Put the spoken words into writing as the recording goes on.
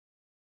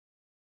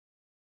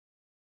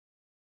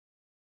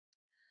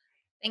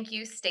Thank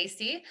you,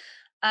 Stacy.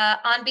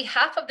 On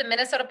behalf of the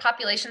Minnesota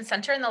Population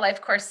Center and the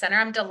Life Course Center,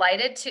 I'm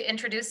delighted to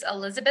introduce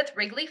Elizabeth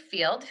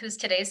Wrigley-Field, who's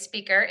today's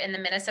speaker in the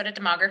Minnesota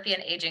Demography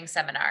and Aging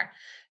Seminar.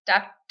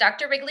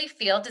 Dr.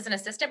 Wrigley-Field is an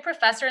assistant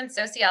professor in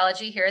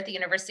sociology here at the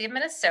University of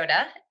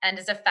Minnesota and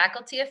is a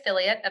faculty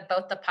affiliate of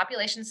both the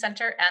Population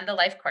Center and the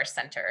Life Course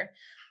Center.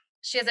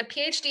 She has a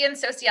PhD in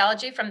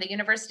sociology from the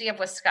University of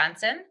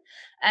Wisconsin,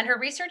 and her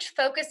research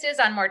focuses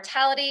on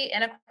mortality,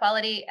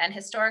 inequality, and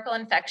historical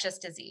infectious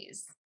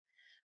disease.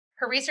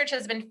 Her research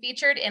has been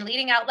featured in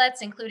leading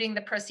outlets, including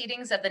the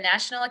Proceedings of the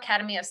National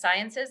Academy of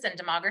Sciences and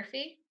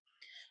Demography.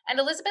 And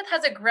Elizabeth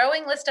has a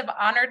growing list of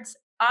honors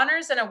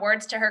and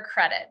awards to her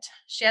credit.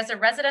 She has a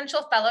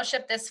residential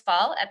fellowship this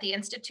fall at the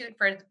Institute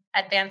for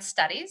Advanced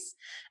Studies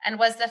and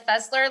was the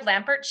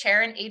Fessler-Lampert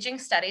Chair in Aging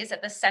Studies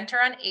at the Center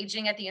on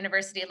Aging at the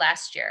university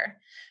last year.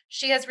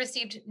 She has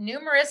received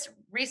numerous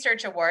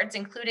research awards,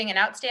 including an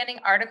Outstanding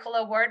Article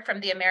Award from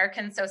the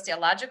American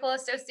Sociological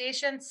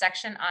Association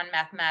section on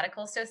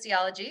mathematical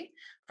sociology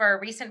for a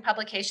recent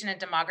publication in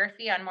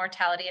Demography on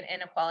mortality and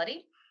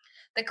inequality,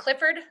 the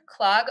Clifford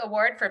Clogg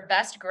Award for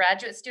Best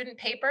Graduate Student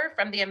Paper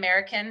from the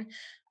American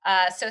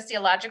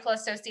Sociological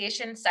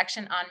Association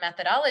section on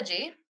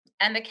methodology,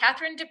 and the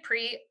Catherine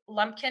Dupree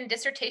Lumpkin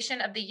Dissertation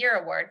of the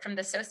Year Award from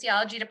the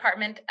Sociology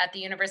Department at the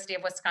University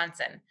of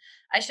Wisconsin.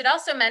 I should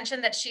also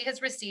mention that she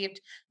has received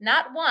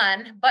not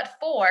one, but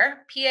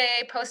 4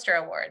 PAA Poster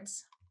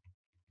Awards.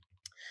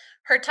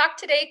 Her talk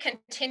today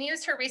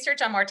continues her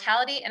research on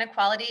mortality,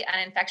 inequality, and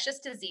infectious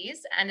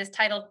disease and is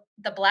titled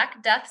The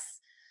Black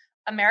Deaths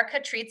America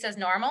Treats as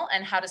Normal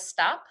and How to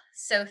Stop.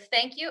 So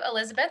thank you,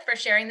 Elizabeth, for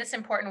sharing this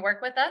important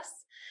work with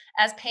us.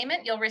 As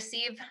payment, you'll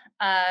receive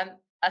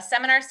a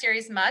seminar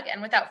series mug.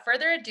 And without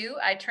further ado,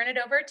 I turn it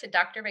over to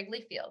Dr.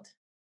 Wrigley-Field.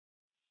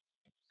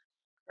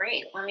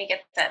 Great. Let me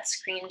get that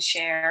screen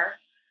share.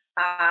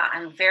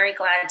 I'm very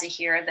glad to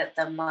hear that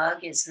the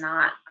mug is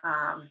not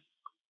a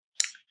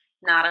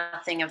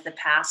thing of the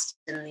past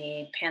in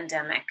the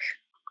pandemic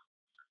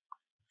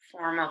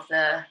form of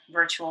the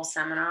virtual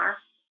seminar.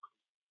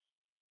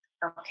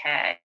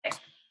 Okay.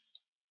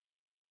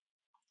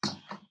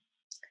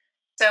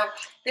 So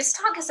this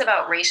talk is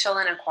about racial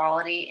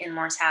inequality in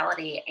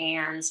mortality,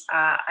 and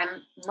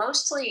I'm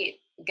mostly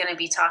going to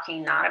be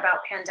talking not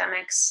about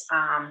pandemics,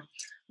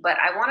 but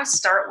I want to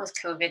start with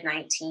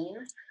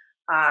COVID-19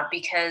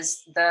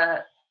 because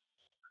the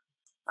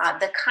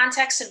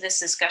context of this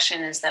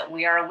discussion is that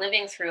we are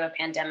living through a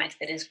pandemic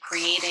that is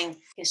creating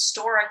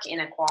historic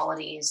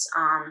inequalities.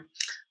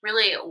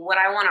 Really, what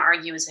I want to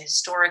argue is a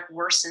historic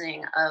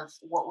worsening of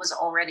what was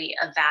already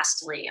a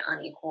vastly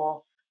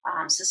unequal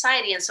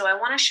society. And so I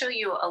want to show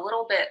you a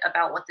little bit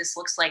about what this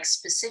looks like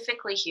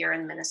specifically here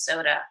in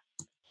Minnesota.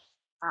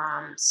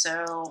 That's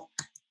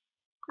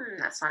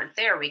not it.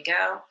 There we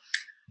go.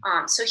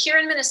 So here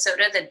in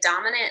Minnesota, the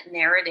dominant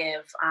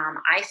narrative,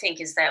 I think,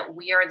 is that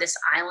we are this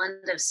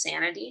island of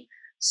sanity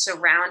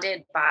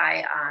surrounded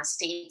by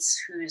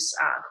states who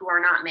are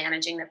not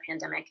managing the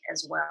pandemic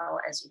as well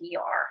as we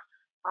are.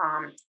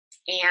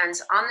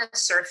 And on the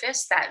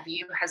surface, that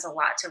view has a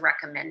lot to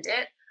recommend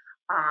it.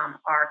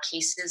 Our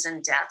cases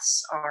and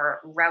deaths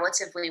are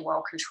relatively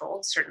well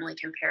controlled, certainly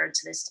compared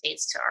to the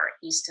states to our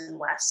east and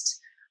west,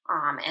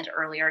 and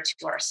earlier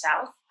to our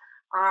south.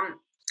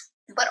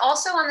 But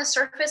also on the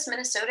surface,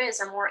 Minnesota is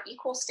a more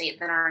equal state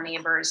than our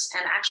neighbors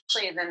and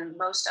actually than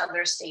most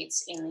other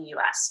states in the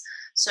US.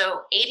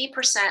 So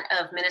 80%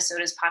 of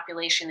Minnesota's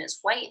population is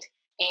white.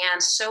 And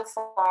so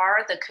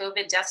far, the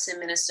COVID deaths in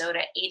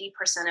Minnesota,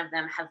 80% of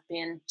them have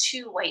been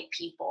to white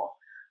people.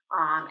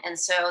 And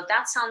so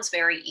that sounds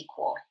very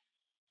equal.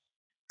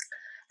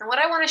 And what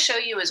I want to show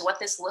you is what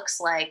this looks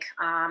like.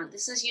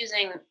 This is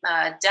using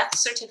death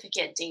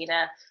certificate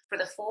data for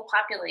the full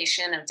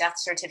population of death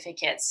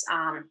certificates.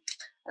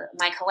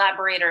 My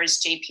collaborators,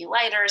 JP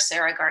Leiter,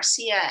 Sarah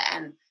Garcia,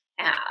 and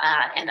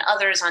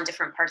others on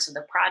different parts of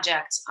the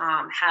project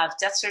have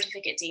death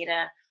certificate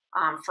data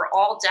for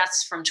all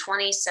deaths from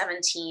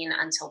 2017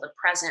 until the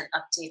present,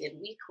 updated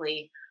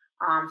weekly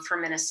for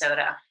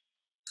Minnesota.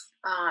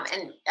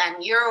 And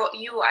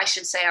you, I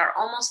should say, are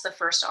almost the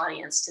first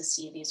audience to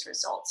see these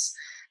results.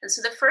 And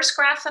so the first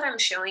graph that I'm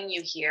showing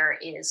you here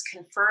is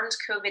confirmed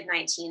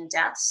COVID-19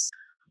 deaths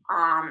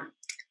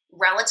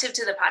relative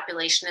to the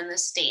population in the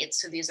state.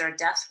 So these are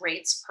death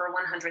rates per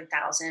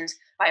 100,000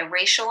 by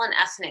racial and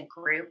ethnic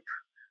group.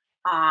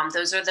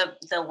 Those are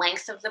the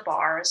length of the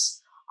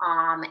bars,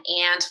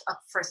 and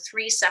for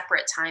 3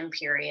 separate time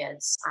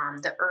periods,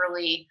 the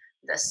early,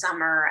 the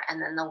summer,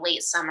 and then the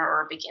late summer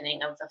or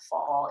beginning of the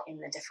fall in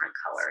the different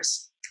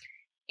colors.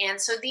 And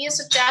so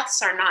these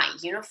deaths are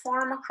not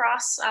uniform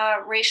across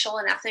racial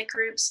and ethnic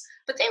groups,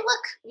 but they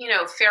look,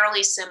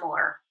 fairly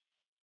similar.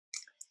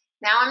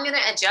 Now I'm going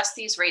to adjust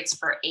these rates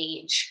for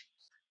age.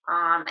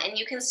 And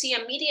you can see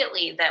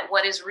immediately that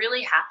what is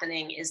really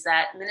happening is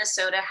that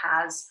Minnesota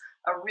has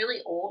a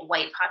really old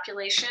white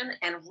population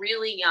and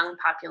really young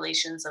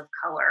populations of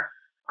color.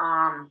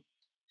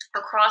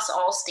 Across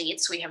all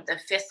states, we have the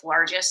fifth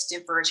largest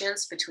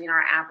divergence between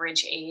our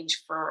average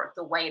age for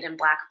the white and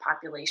Black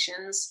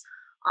populations,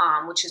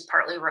 which is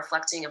partly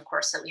reflecting, of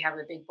course, that we have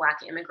a big Black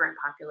immigrant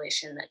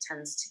population that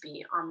tends to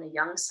be on the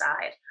young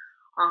side.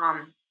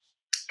 Um,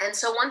 and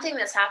so, one thing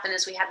that's happened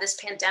is we had this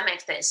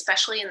pandemic that,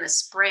 especially in the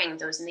spring,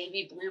 those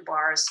navy blue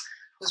bars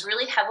was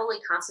really heavily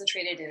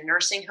concentrated in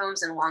nursing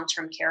homes and long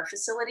term care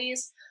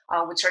facilities,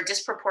 which are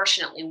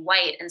disproportionately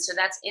white. And so,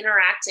 that's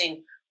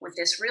interacting with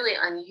this really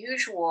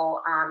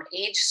unusual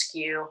age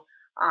skew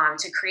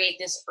to create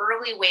this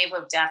early wave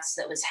of deaths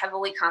that was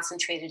heavily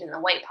concentrated in the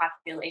white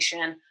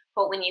population.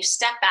 But when you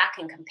step back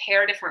and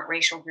compare different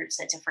racial groups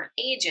at different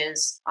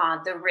ages,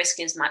 the risk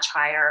is much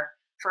higher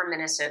for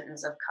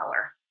Minnesotans of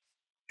color.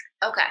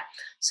 Okay,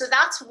 so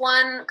that's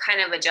one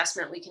kind of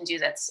adjustment we can do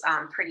that's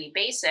pretty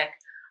basic.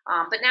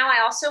 But now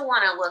I also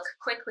want to look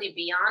quickly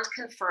beyond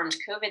confirmed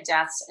COVID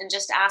deaths and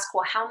just ask,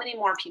 well, how many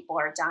more people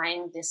are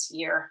dying this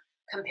year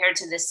compared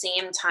to the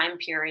same time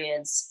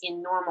periods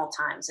in normal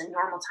times? And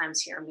normal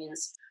times here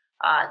means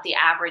the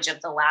average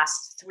of the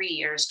last 3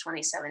 years,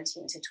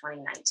 2017 to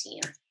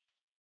 2019.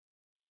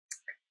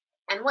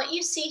 And what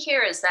you see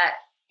here is that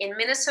in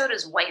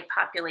Minnesota's white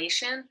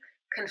population,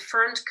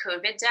 confirmed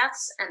COVID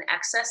deaths and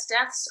excess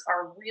deaths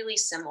are really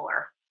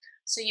similar.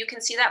 So you can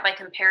see that by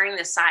comparing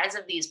the size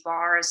of these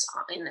bars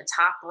in the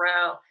top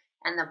row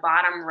and the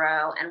bottom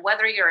row, and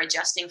whether you're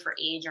adjusting for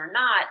age or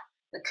not,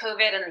 the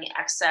COVID and the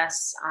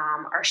excess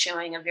are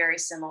showing a very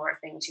similar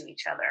thing to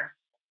each other.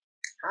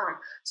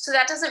 So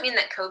that doesn't mean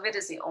that COVID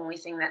is the only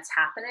thing that's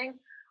happening.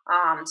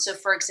 So,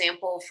 for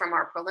example, from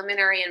our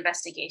preliminary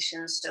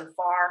investigations so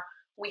far,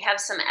 we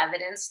have some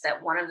evidence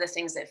that one of the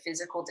things that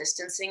physical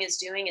distancing is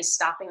doing is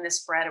stopping the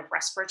spread of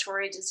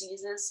respiratory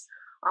diseases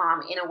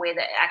in a way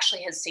that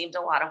actually has saved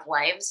a lot of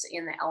lives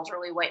in the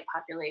elderly white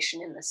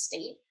population in the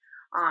state.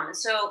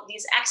 So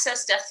these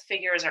excess death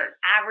figures are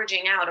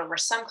averaging out over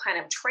some kind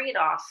of trade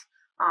off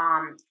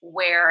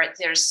where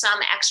there's some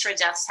extra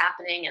deaths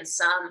happening and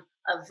some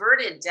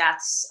averted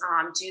deaths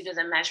due to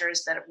the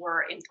measures that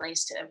were in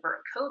place to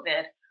avert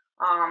COVID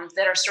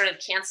that are sort of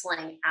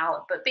canceling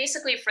out. But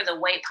basically, for the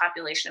white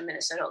population of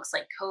Minnesota, it looks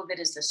like COVID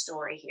is the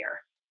story here.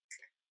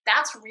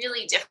 That's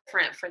really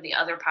different for the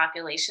other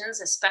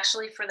populations,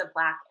 especially for the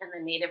Black and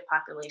the Native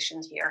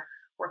populations here,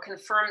 where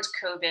confirmed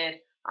COVID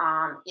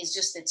is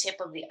just the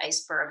tip of the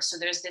iceberg. So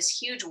there's this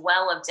huge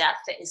well of death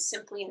that is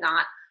simply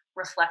not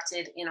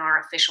reflected in our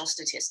official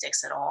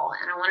statistics at all.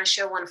 And I want to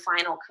show one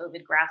final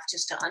COVID graph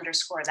just to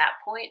underscore that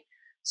point.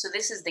 So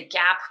this is the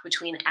gap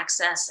between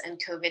excess and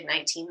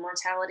COVID-19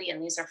 mortality,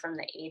 and these are from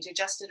the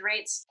age-adjusted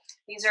rates.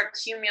 These are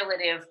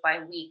cumulative by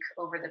week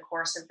over the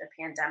course of the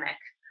pandemic.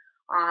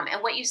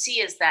 And what you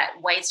see is that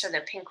whites are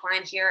the pink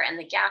line here, and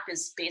the gap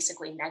is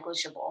basically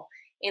negligible.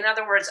 In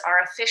other words,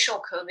 our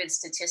official COVID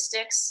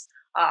statistics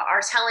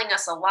are telling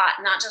us a lot,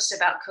 not just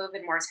about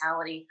COVID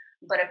mortality,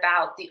 but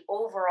about the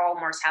overall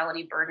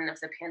mortality burden of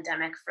the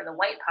pandemic for the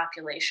white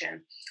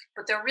population.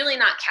 But they're really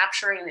not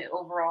capturing the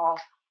overall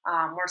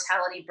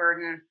mortality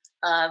burden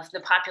of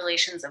the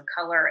populations of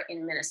color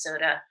in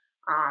Minnesota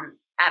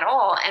at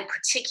all, and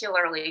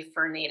particularly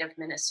for Native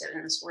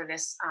Minnesotans, where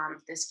this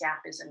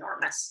gap is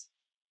enormous.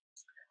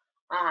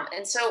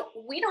 And so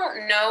we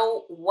don't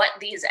know what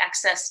these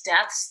excess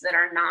deaths that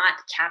are not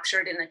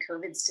captured in the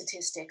COVID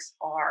statistics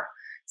are.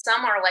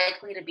 Some are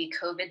likely to be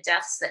COVID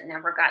deaths that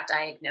never got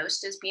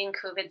diagnosed as being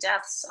COVID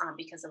deaths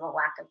because of a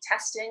lack of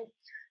testing.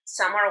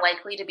 Some are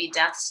likely to be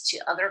deaths to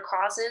other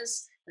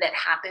causes that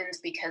happened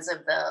because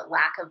of the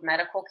lack of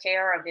medical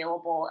care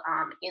available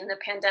in the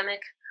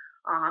pandemic,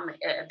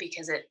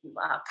 because it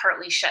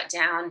partly shut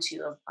down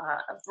to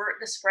avert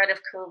the spread of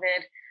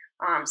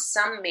COVID.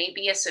 Some may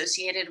be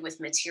associated with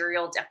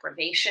material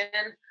deprivation,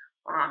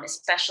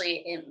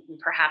 especially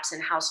perhaps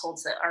in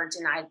households that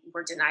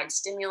were denied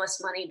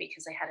stimulus money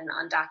because they had an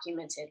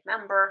undocumented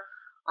member.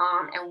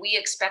 And we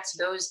expect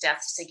those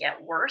deaths to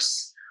get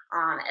worse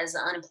as the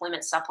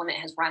unemployment supplement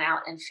has run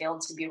out and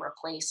failed to be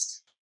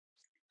replaced.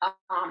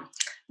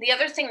 The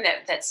other thing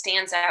that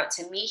stands out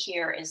to me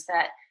here is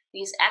that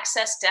these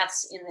excess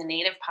deaths in the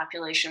Native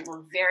population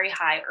were very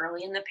high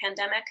early in the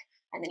pandemic.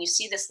 And then you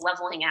see this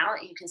leveling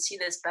out. You can see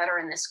this better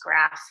in this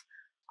graph.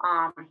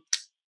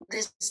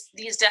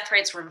 These death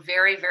rates were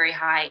very, very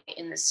high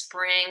in the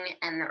spring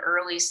and the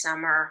early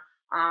summer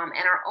and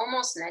are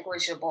almost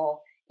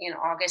negligible in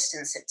August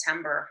and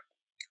September.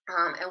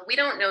 And we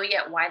don't know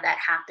yet why that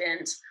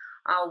happened.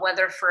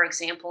 Whether, for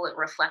example, it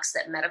reflects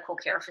that medical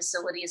care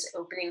facilities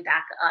opening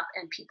back up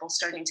and people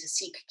starting to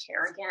seek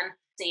care again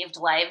saved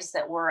lives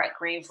that were at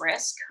grave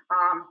risk.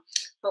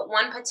 But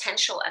one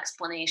potential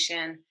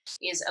explanation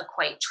is a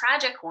quite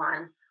tragic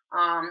one,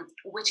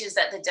 which is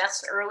that the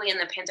deaths early in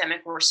the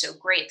pandemic were so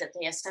great that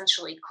they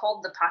essentially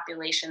culled the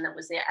population that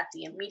was at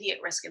the immediate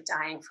risk of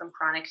dying from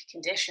chronic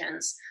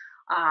conditions.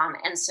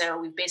 And so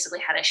we basically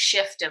had a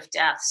shift of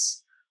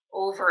deaths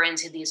over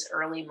into these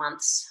early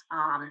months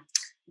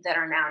that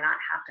are now not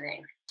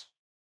happening.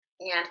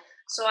 And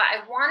so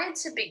I wanted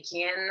to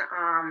begin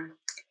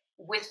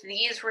with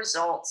these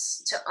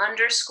results to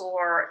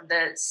underscore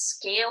the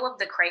scale of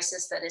the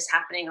crisis that is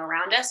happening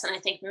around us. And I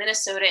think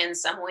Minnesota, in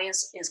some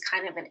ways, is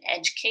kind of an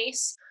edge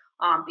case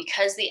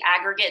because the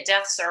aggregate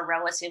deaths are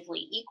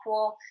relatively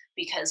equal,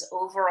 because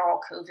overall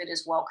COVID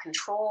is well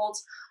controlled.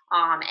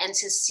 And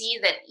to see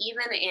that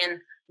even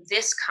in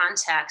this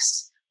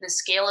context, the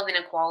scale of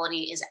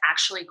inequality is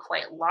actually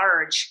quite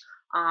large,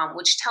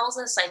 which tells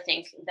us, I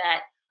think,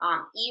 that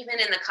even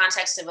in the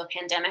context of a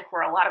pandemic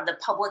where a lot of the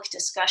public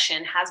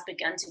discussion has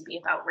begun to be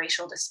about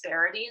racial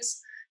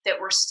disparities, that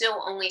we're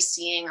still only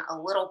seeing a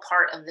little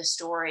part of the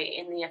story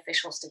in the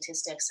official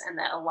statistics and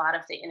that a lot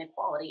of the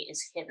inequality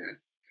is hidden.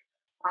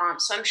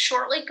 So I'm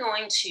shortly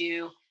going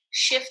to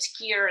shift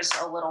gears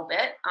a little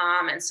bit.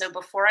 And so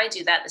before I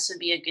do that, this would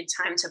be a good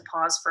time to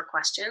pause for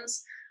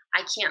questions.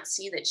 I can't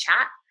see the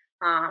chat,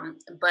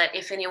 but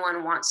if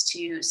anyone wants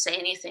to say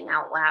anything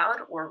out loud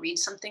or read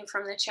something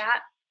from the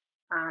chat,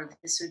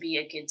 this would be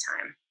a good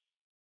time.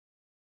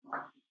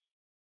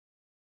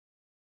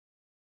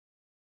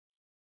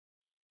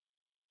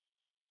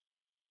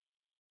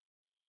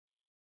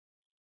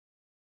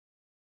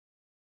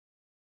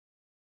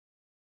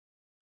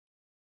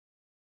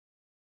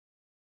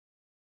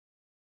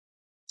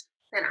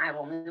 Then I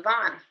will move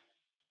on.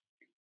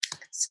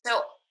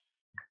 So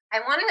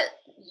I want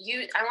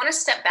to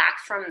step back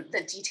from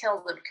the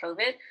details of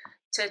COVID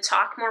to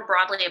talk more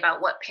broadly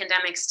about what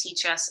pandemics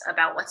teach us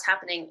about what's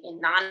happening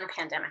in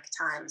non-pandemic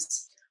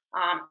times.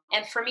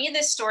 And for me,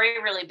 this story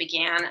really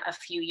began a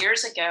few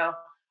years ago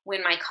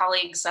when my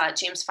colleagues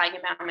James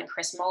Feigenbaum and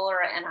Chris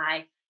Moeller and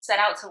I set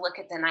out to look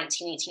at the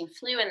 1918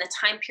 flu and the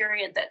time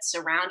period that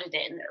surrounded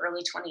it in the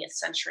early 20th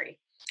century.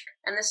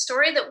 And the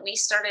story that we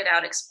started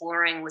out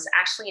exploring was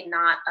actually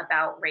not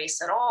about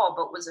race at all,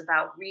 but was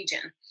about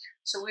region.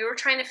 So we were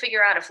trying to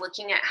figure out if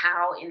looking at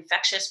how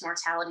infectious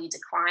mortality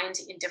declined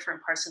in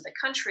different parts of the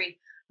country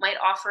might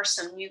offer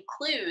some new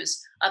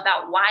clues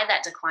about why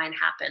that decline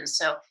happened.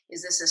 So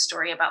is this a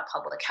story about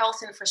public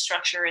health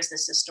infrastructure? Is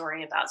this a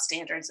story about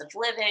standards of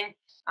living?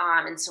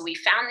 And so we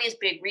found these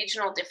big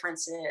regional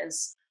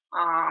differences.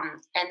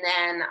 And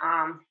then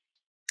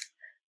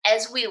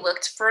as we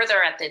looked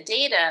further at the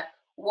data,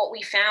 what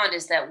we found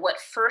is that what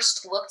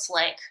first looked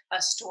like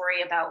a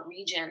story about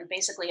region,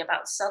 basically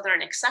about Southern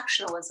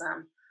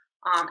exceptionalism,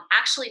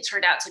 actually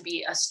turned out to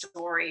be a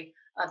story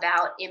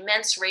about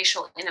immense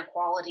racial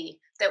inequality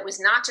that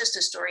was not just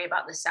a story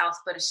about the South,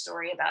 but a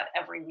story about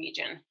every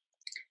region.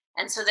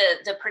 And so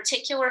the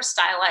particular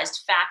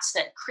stylized facts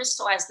that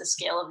crystallize the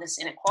scale of this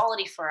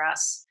inequality for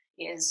us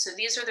is, so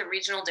these are the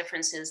regional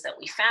differences that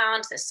we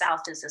found. The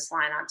South is this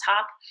line on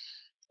top.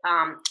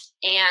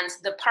 And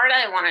the part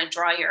I want to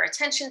draw your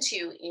attention to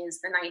is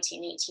the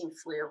 1918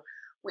 flu,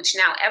 which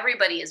now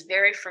everybody is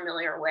very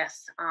familiar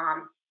with,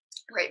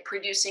 right,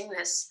 producing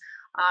this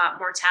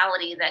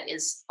mortality that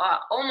is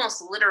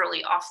almost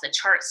literally off the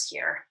charts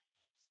here.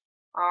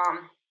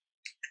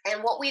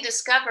 And what we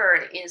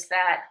discovered is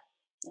that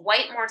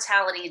white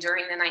mortality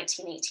during the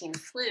 1918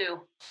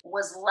 flu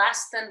was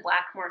less than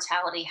Black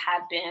mortality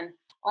had been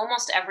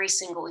almost every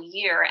single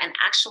year. And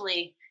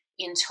actually,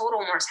 in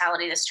total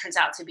mortality, this turns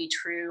out to be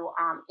true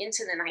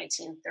into the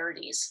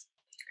 1930s.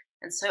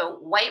 And so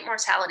white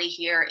mortality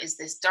here is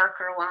this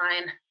darker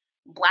line,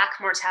 Black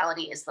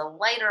mortality is the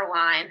lighter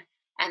line,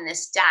 and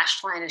this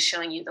dashed line is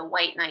showing you the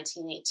white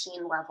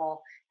 1918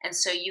 level. And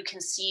so you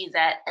can see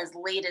that as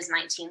late as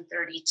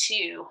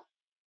 1932,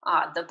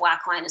 the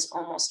Black line is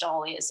almost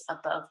always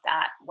above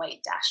that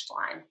white dashed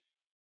line.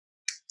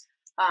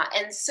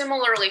 And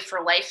similarly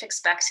for life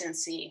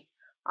expectancy,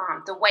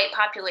 the white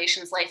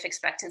population's life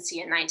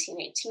expectancy in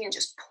 1918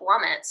 just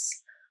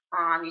plummets.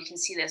 You can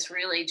see this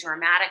really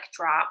dramatic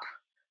drop.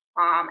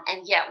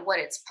 And yet what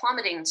it's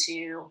plummeting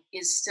to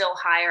is still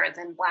higher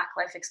than Black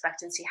life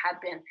expectancy had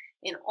been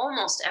in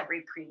almost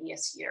every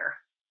previous year.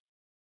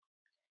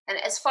 And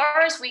as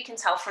far as we can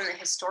tell from the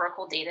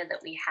historical data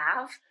that we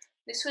have,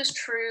 this was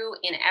true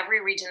in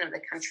every region of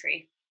the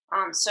country.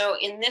 So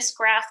in this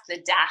graph, the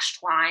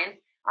dashed line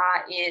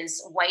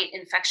is white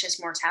infectious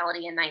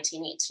mortality in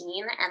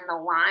 1918, and the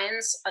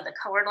lines, the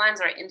colored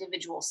lines, are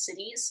individual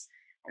cities.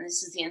 And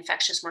this is the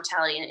infectious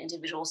mortality in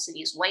individual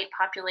cities, white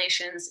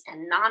populations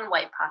and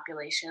non-white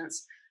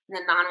populations. And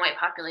the non-white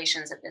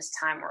populations at this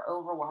time were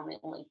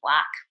overwhelmingly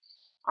Black.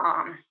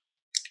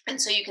 And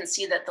so you can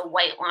see that the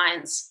white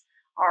lines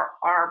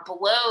are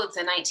below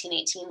the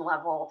 1918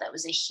 level. That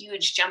was a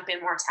huge jump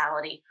in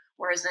mortality,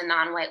 whereas the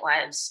non-white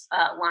lines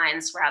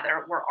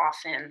rather were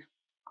often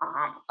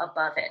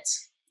above it.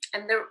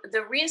 And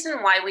the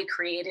reason why we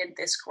created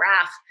this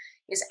graph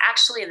is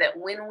actually that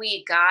when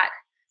we got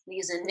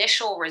these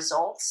initial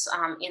results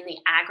in the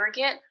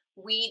aggregate,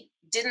 we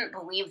didn't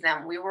believe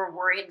them. We were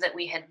worried that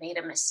we had made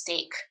a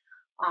mistake.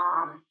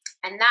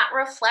 And that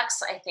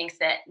reflects, I think,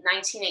 that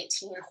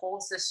 1918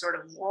 holds this sort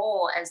of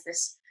role as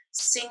this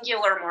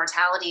singular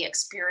mortality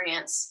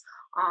experience.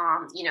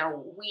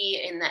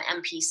 We in the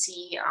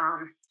MPC,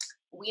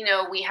 we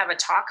know we have a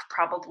talk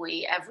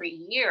probably every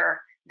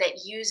year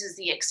that uses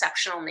the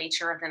exceptional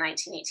nature of the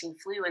 1918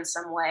 flu in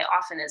some way,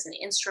 often as an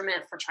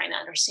instrument for trying to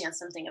understand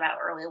something about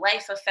early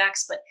life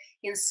effects, but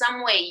in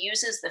some way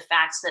uses the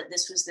facts that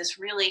this was this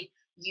really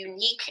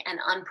unique and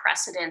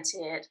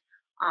unprecedented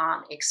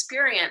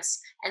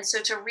experience. And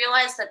so to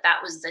realize that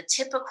that was the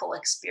typical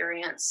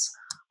experience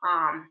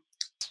um,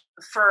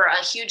 for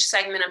a huge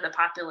segment of the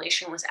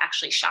population was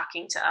actually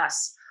shocking to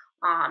us.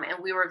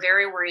 And we were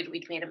very worried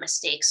we'd made a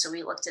mistake. So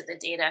we looked at the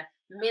data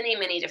many,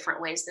 many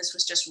different ways. This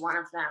was just one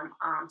of them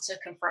to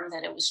confirm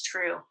that it was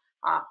true.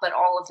 But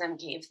all of them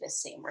gave the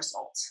same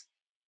result.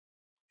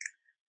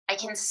 I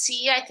can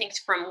see, I think,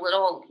 from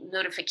little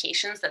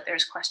notifications that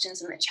there's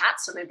questions in the chat.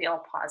 So maybe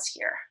I'll pause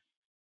here.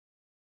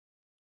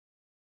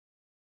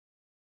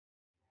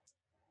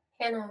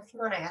 Hannah, if you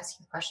want to ask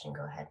your question,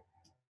 go ahead.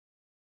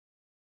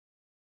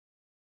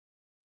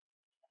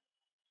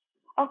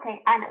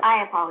 Okay, and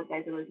I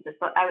apologize, Elizabeth,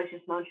 but I was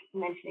just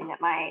mentioning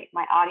that my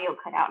audio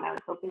cut out, and I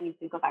was hoping you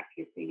could go back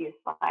to your previous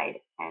slide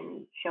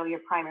and show your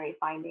primary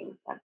findings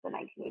of the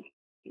 1918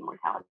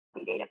 mortality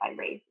data by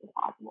race, if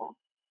possible.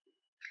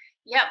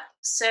 Yep.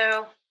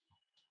 So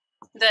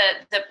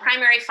the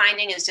primary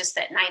finding is just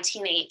that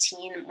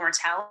 1918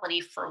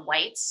 mortality for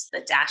whites,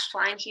 the dashed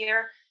line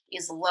here,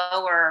 is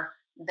lower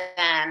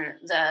than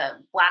the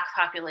Black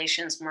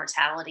population's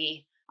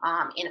mortality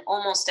in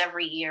almost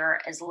every year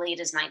as late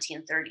as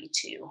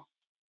 1932.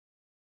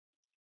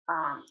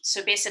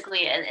 So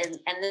basically, and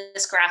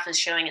this graph is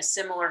showing a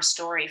similar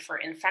story for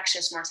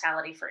infectious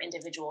mortality for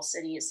individual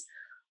cities.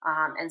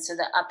 And so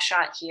the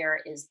upshot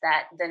here is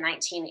that the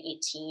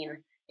 1918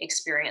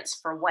 experience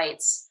for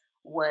whites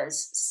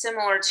was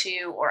similar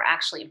to, or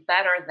actually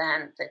better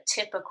than, the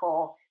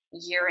typical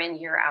year in,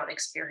 year out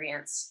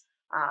experience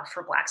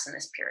for Blacks in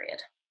this period.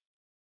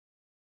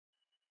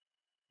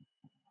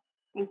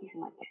 Thank you so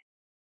much.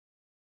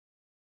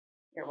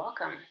 You're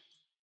welcome.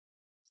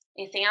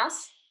 Anything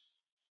else?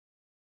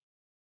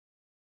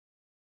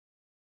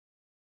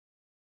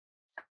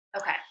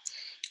 Okay,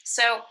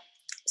 so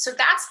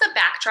that's the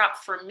backdrop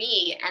for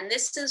me, and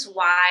this is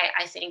why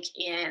I think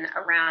in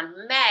around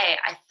May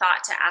I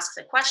thought to ask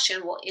the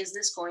question: well, is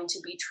this going to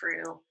be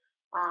true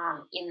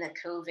in the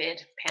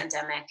COVID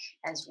pandemic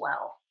as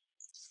well?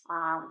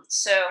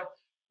 So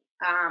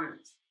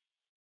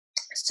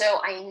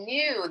I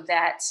knew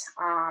that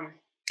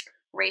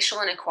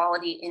racial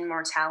inequality in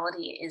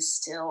mortality is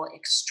still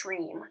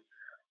extreme,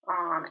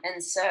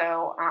 and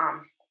so.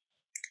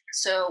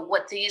 So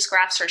what these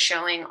graphs are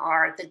showing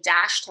are the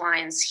dashed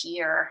lines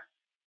here.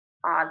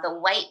 The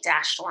light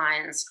dashed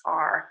lines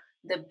are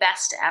the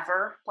best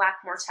ever Black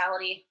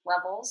mortality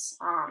levels.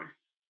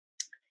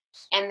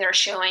 And they're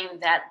showing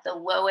that the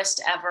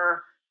lowest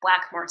ever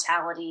Black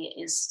mortality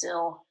is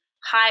still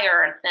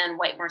higher than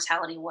white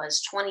mortality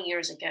was 20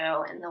 years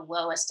ago. And the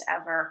lowest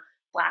ever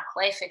Black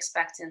life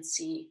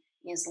expectancy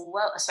is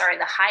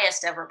the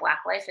highest ever Black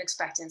life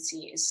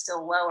expectancy is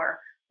still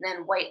lower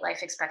than white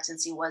life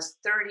expectancy was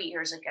 30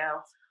 years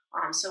ago.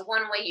 So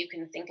one way you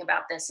can think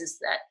about this is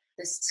that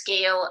the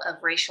scale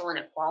of racial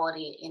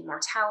inequality in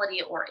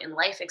mortality or in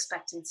life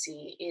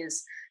expectancy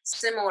is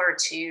similar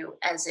to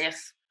as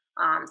if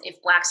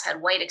Blacks had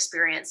white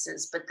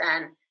experiences, but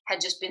then had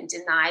just been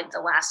denied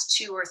the last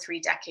 2 or 3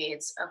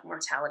 decades of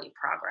mortality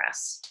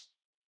progress.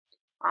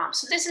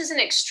 So this is an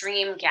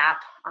extreme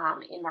gap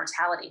in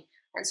mortality.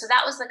 And so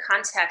that was the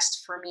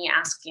context for me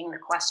asking the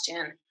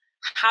question,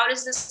 how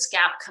does this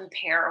gap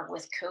compare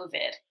with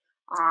COVID?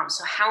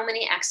 So how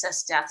many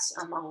excess deaths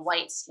among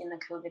whites in the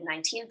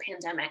COVID-19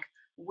 pandemic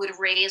would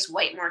raise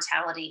white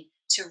mortality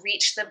to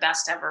reach the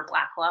best ever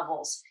Black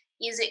levels?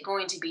 Is it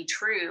going to be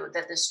true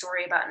that the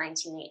story about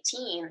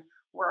 1918,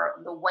 where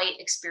the white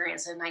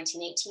experience of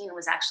 1918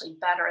 was actually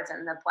better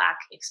than the Black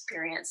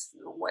experience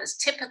was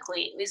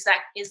typically, is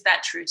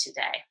that true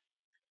today?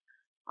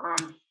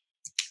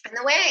 And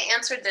the way I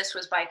answered this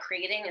was by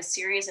creating a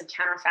series of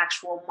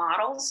counterfactual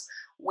models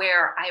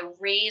where I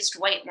raised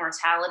white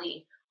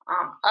mortality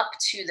up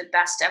to the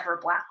best ever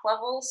Black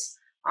levels.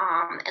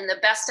 And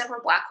the best ever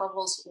Black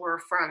levels were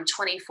from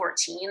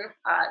 2014,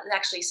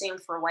 actually same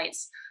for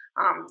whites,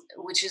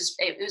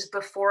 it was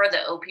before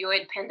the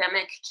opioid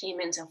pandemic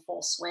came into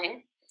full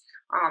swing.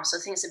 So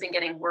things have been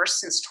getting worse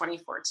since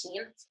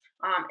 2014.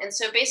 And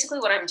so basically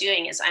what I'm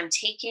doing is I'm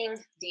taking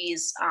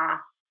these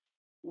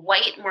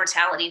white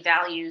mortality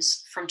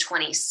values from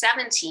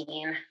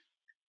 2017,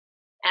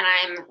 and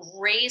I'm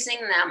raising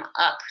them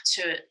up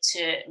to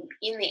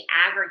in the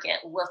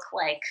aggregate look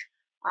like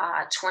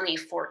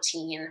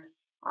 2014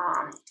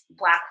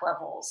 Black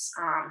levels.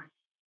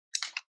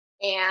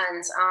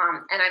 And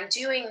I'm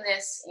doing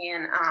this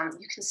in,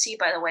 you can see,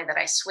 by the way, that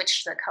I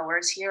switched the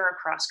colors here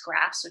across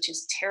graphs, which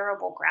is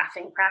terrible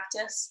graphing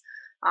practice.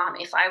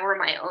 If I were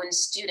my own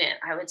student,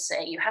 I would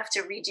say, you have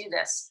to redo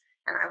this,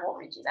 and I will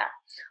redo that.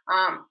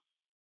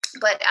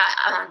 But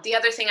the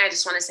other thing I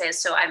just want to say is,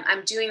 so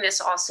I'm doing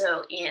this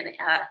also in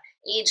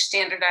age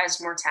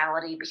standardized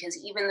mortality, because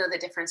even though the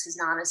difference is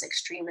not as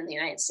extreme in the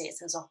United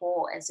States as a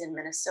whole as in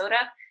Minnesota,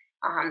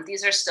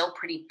 these are still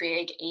pretty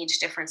big age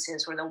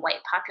differences where the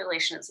white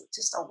population is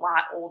just a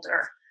lot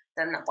older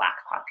than the Black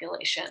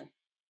population.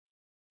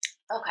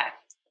 Okay.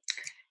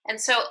 And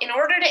so, in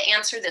order to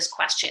answer this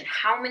question,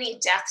 how many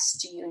deaths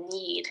do you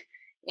need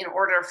in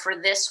order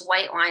for this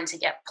white line to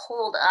get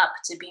pulled up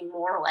to be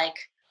more like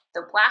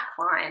the Black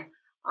line?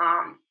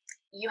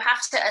 You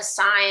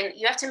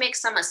have to make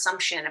some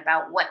assumption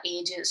about what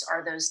ages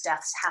are those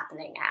deaths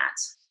happening at.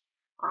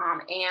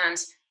 And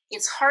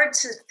it's hard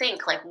to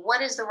think, like,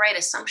 what is the right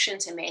assumption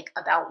to make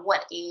about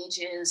what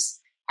ages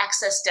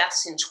excess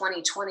deaths in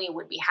 2020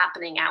 would be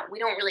happening at? We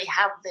don't really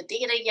have the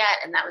data yet,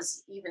 and that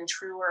was even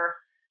truer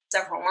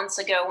several months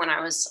ago when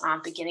I was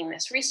beginning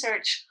this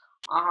research.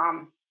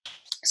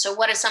 So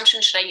what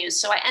assumption should I use?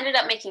 So I ended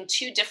up making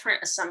two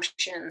different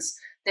assumptions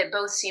that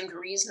both seemed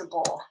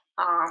reasonable.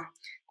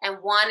 And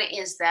one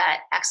is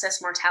that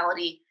excess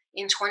mortality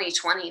in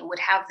 2020 would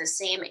have the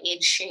same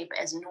age shape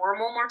as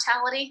normal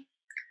mortality.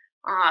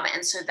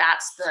 And so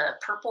that's the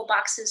purple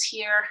boxes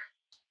here.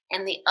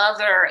 And the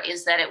other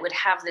is that it would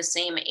have the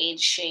same age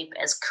shape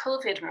as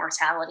COVID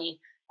mortality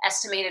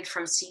estimated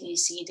from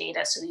CDC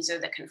data. So these are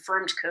the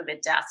confirmed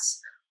COVID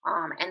deaths.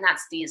 And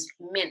that's these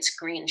mint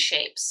green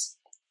shapes.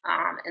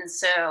 And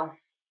so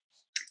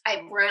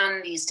I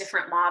run these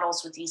different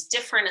models with these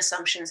different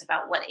assumptions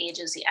about what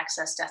ages the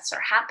excess deaths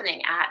are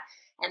happening at,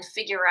 and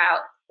figure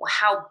out, well,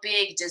 how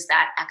big does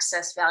that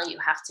excess value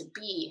have to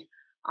be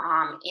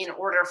in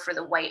order for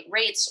the white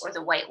rates or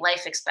the white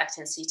life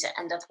expectancy to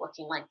end up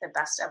looking like the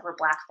best ever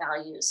Black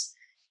values.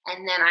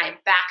 And then I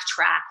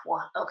backtrack,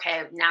 well,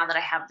 okay, now that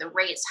I have the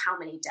rates, how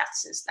many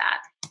deaths is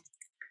that?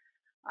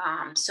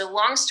 So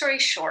long story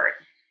short,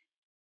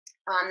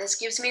 this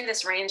gives me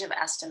this range of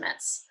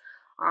estimates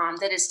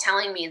that is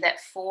telling me that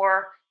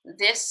for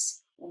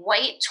this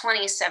white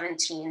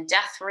 2017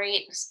 death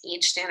rate,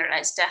 age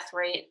standardized death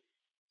rate,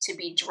 to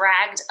be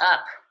dragged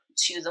up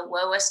to the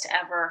lowest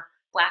ever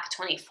Black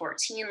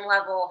 2014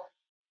 level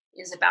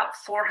is about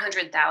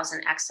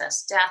 400,000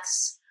 excess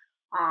deaths.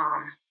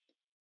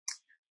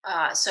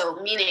 So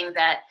meaning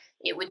that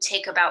it would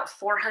take about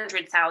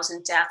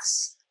 400,000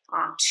 deaths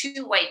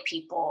to white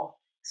people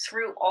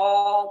through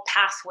all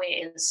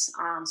pathways.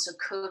 So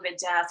COVID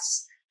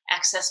deaths,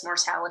 excess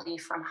mortality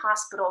from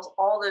hospitals,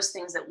 all those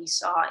things that we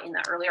saw in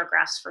the earlier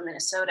graphs for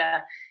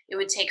Minnesota, it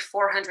would take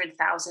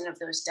 400,000 of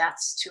those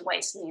deaths to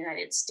whites in the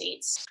United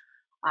States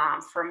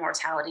for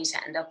mortality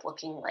to end up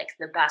looking like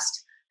the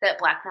best that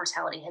Black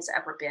mortality has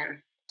ever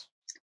been.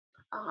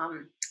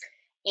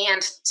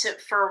 And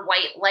for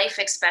white life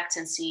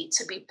expectancy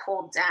to be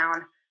pulled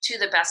down to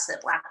the best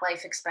that Black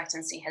life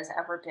expectancy has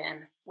ever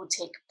been would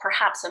take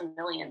perhaps 1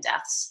 million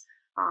deaths,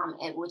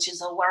 which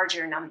is a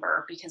larger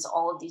number because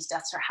all of these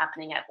deaths are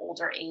happening at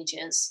older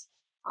ages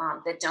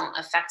that don't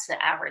affect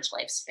the average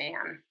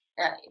lifespan,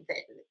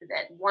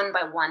 that one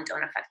by one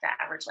don't affect the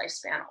average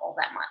lifespan all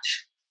that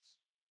much.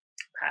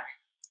 Okay.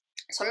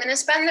 So I'm going to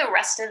spend the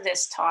rest of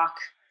this talk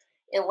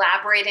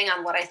elaborating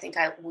on what I think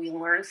we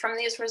learned from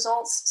these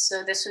results.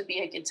 So this would be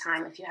a good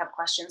time if you have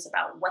questions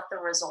about what the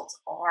results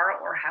are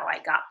or how I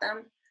got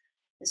them.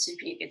 This would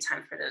be a good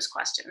time for those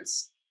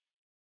questions.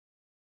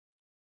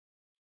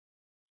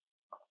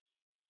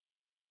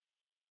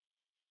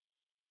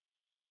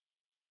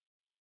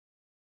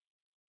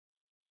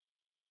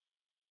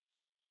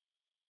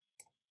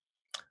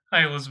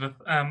 Hi, Elizabeth.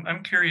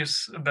 I'm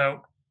curious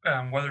about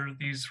whether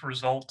these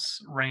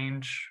results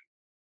range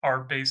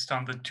are based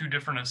on the two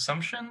different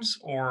assumptions,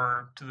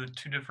 or do the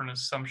two different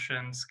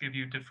assumptions give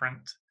you different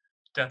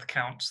death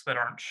counts that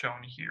aren't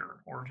shown here,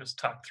 or just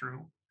talk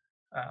through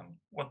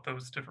what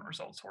those different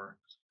results were.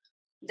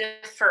 The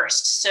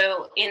first.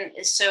 So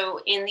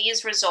in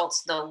these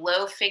results, the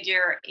low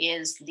figure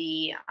is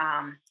the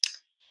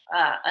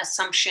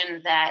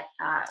assumption that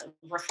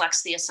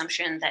reflects the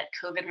assumption that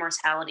COVID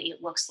mortality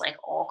looks like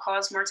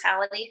all-cause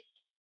mortality.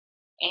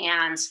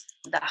 And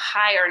the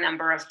higher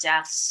number of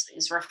deaths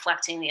is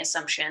reflecting the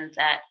assumption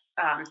that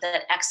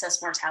that excess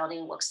mortality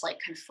looks like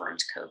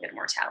confirmed COVID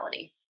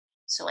mortality.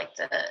 So like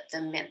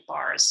the mint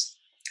bars.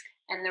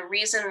 And the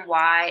reason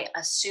why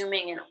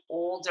assuming an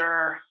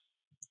older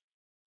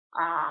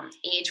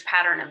age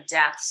pattern of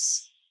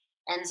deaths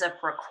ends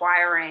up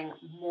requiring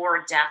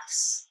more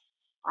deaths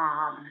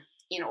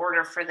in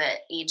order for the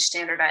age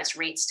standardized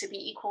rates to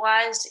be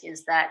equalized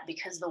is that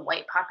because the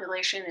white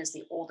population is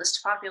the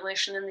oldest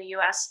population in the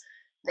US,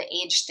 the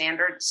age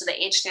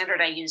standard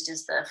I used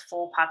is the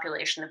full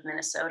population of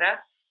Minnesota.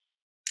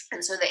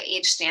 And so the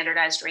age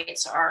standardized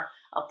rates are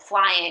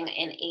applying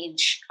an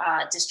age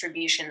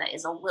distribution that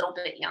is a little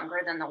bit younger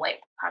than the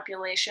white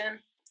population,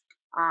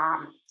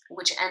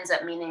 which ends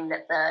up meaning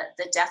that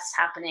the deaths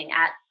happening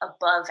at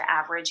above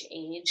average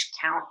age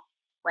count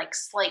like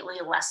slightly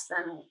less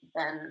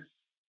than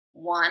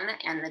 1,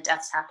 and the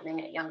deaths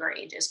happening at younger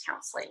ages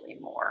count slightly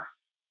more.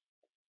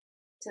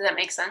 Does that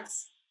make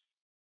sense?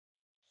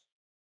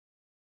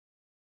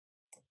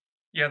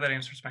 Yeah, that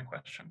answers my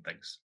question.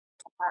 Thanks.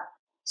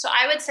 So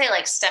I would say,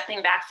 like,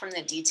 stepping back from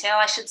the detail,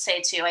 I should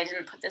say too, I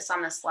didn't put this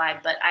on the slide,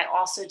 but I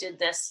also did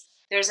this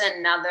There's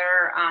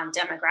another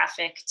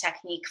demographic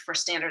technique for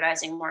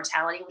standardizing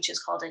mortality, which is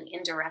called an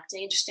indirect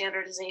age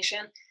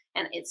standardization.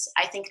 And it's,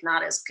 I think,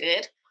 not as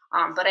good.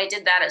 But I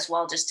did that as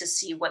well just to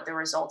see what the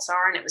results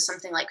are. And it was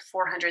something like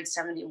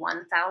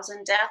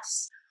 471,000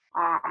 deaths.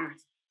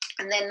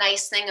 And the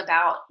nice thing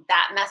about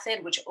that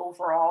method, which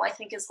overall I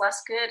think is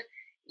less good,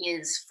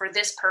 is for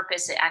this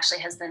purpose, it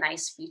actually has the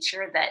nice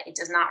feature that it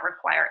does not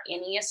require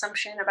any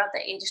assumption about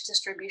the age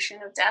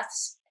distribution of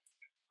deaths.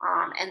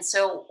 And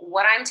so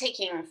what I'm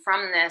taking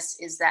from this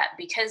is that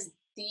because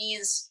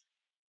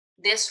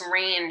this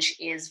range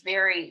is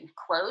very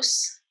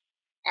close,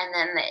 and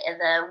then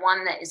the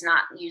one that is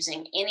not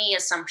using any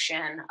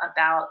assumption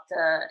about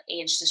the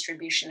age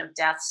distribution of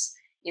deaths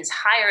is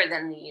higher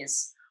than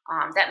these,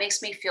 that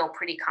makes me feel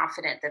pretty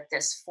confident that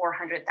this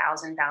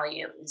 400,000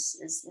 value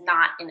is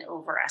not an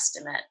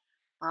overestimate,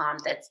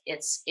 that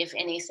it's, if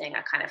anything,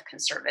 a kind of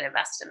conservative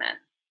estimate.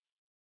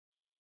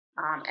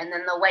 And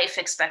then the life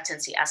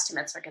expectancy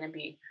estimates are going to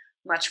be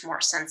much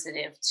more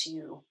sensitive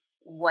to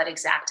what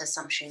exact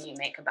assumption you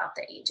make about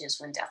the ages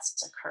when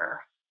deaths occur.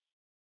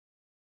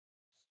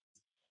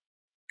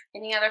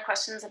 Any other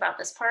questions about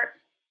this part?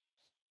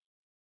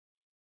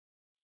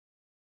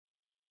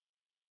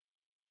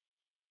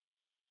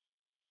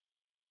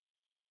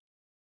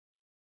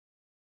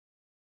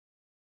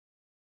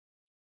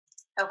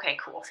 Okay,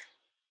 cool.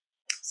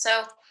 So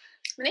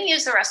I'm going to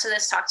use the rest of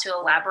this talk to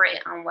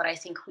elaborate on what I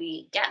think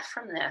we get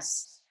from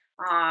this.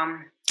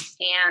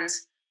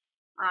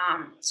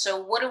 So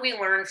what do we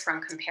learn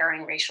from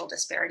comparing racial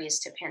disparities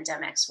to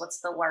pandemics? What's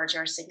the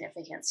larger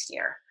significance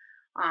here?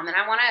 And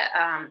I want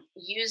to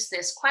use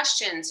this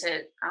question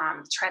to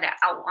try to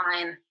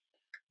outline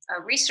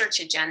a research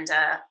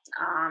agenda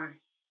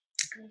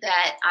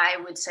that I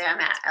would say I'm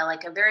at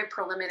like a very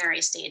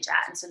preliminary stage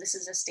at. And so this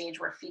is a stage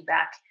where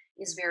feedback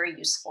is very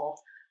useful.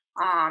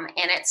 And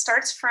it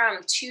starts from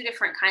two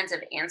different kinds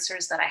of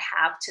answers that I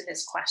have to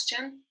this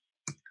question.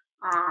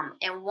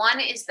 And one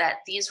is that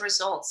these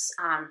results,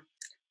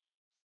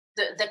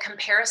 the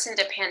comparison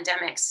to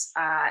pandemics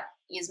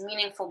is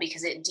meaningful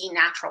because it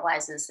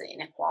denaturalizes the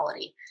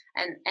inequality.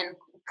 And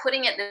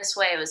putting it this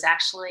way, it was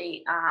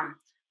actually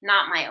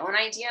not my own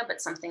idea,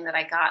 but something that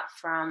I got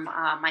from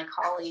my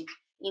colleague,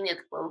 Enid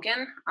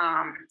Logan,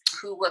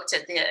 who looked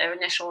at the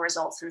initial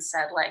results and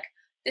said, like,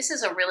 this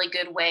is a really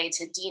good way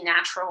to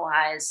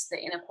denaturalize the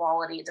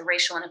inequality, the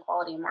racial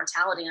inequality and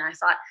mortality. And I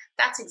thought,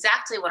 that's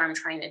exactly what I'm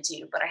trying to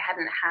do, but I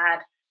hadn't had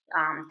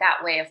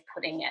that way of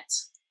putting it.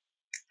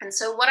 And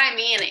so what I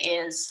mean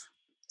is,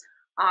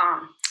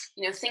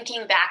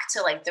 thinking back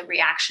to like the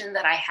reaction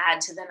that I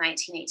had to the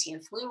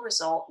 1918 flu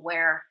result,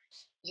 where,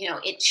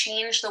 it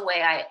changed the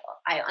way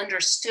I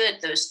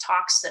understood those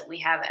talks that we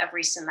have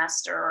every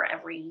semester or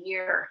every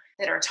year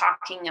that are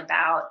talking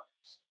about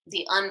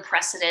the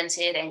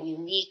unprecedented and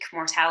unique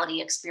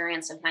mortality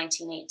experience of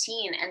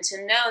 1918, and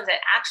to know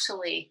that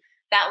actually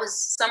that was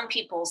some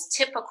people's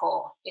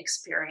typical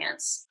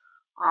experience.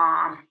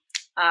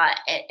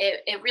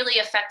 It really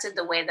affected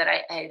the way that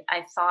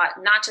I thought,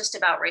 not just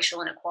about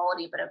racial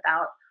inequality, but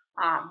about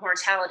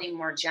mortality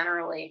more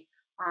generally.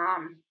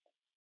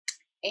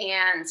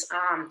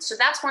 So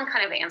that's one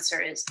kind of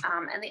answer is,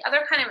 and the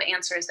other kind of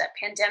answer is that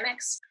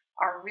pandemics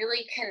are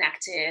really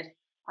connected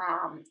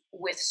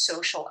with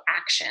social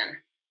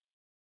action.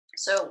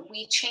 So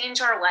we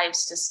change our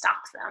lives to stop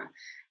them.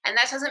 And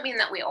that doesn't mean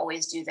that we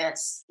always do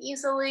this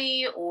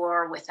easily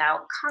or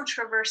without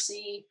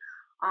controversy.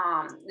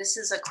 This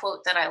is a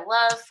quote that I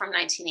love from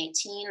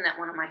 1918 that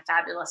one of my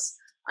fabulous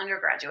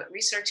undergraduate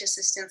research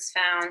assistants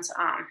found.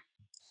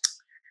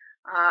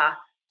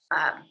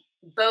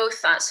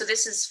 So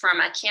this is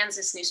from a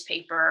Kansas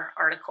newspaper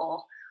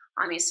article.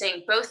 He's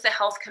saying both the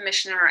health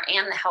commissioner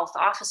and the health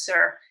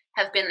officer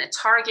have been the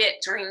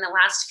target during the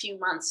last few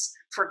months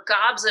for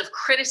gobs of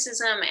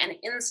criticism and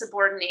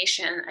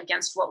insubordination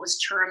against what was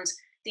termed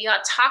the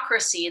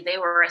autocracy they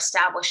were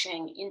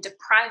establishing in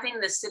depriving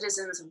the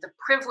citizens of the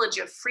privilege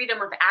of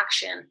freedom of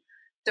action,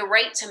 the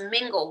right to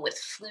mingle with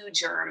flu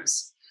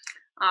germs.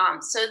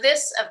 So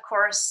this, of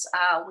course,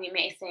 we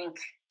may think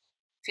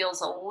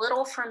feels a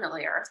little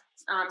familiar.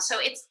 So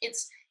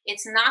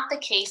it's not the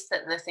case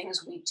that the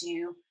things we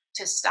do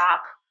to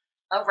stop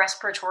a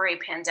respiratory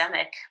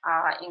pandemic,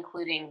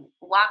 including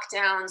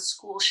lockdowns,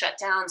 school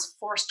shutdowns,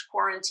 forced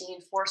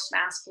quarantine, forced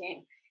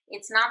masking.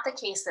 It's not the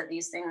case that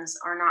these things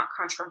are not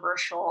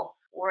controversial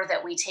or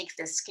that we take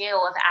the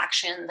scale of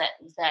action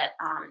that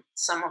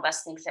some of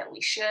us think that we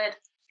should.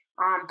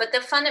 But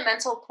the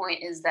fundamental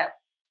point is that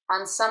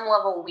on some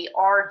level, we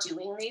are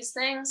doing these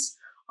things,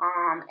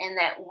 and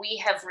that we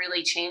have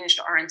really changed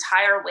our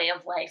entire way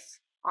of life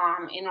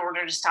in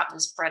order to stop the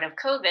spread of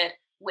COVID,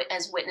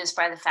 as witnessed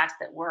by the fact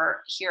that we're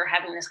here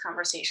having this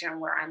conversation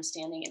where I'm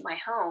standing in my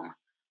home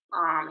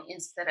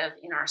instead of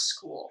in our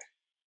school.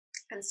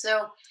 And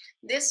so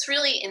this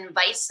really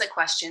invites the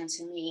question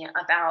to me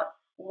about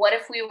what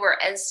if we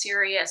were as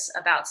serious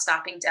about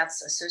stopping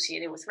deaths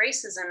associated with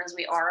racism as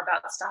we are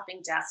about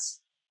stopping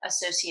deaths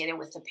associated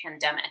with the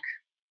pandemic.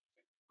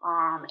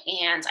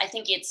 And I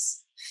think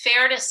it's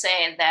fair to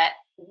say that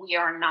we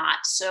are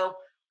not. So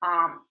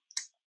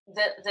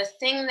the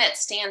thing that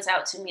stands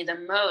out to me the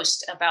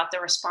most about the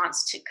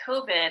response to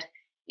COVID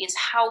is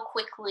how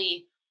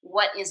quickly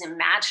what is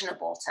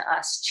imaginable to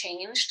us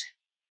changed.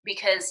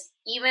 Because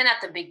even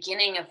at the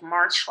beginning of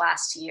March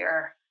last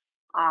year,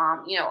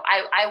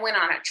 I went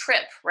on a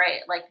trip,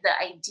 right? Like the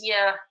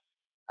idea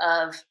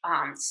of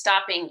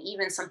stopping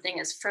even something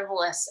as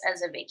frivolous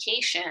as a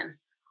vacation,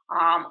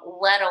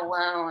 let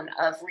alone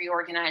of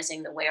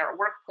reorganizing the way our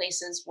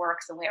workplaces work,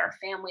 the way our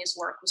families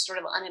work, was sort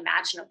of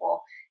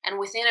unimaginable. And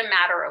within a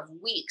matter of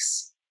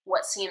weeks,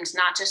 what seemed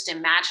not just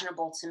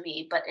imaginable to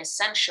me, but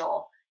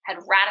essential, had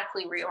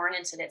radically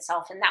reoriented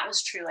itself. And that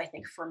was true, I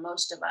think, for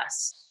most of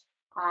us.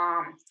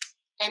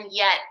 And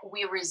yet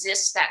we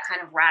resist that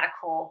kind of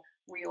radical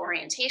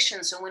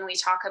reorientation. So when we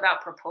talk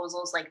about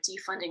proposals like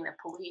defunding the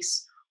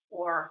police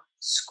or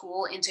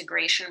school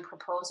integration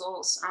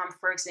proposals,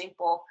 for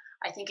example,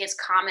 I think it's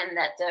common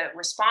that the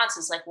response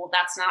is like, well,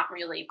 that's not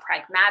really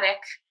pragmatic.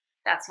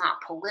 That's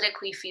not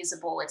politically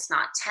feasible. It's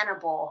not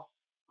tenable.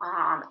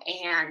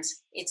 And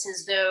it's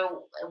as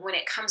though when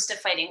it comes to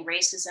fighting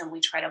racism, we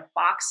try to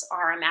box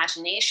our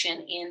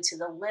imagination into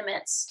the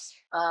limits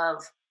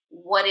of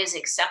what is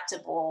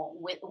acceptable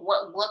with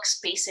what looks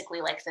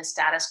basically like the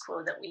status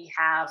quo that we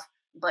have,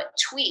 but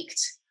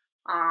tweaked,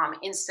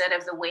 instead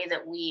of the way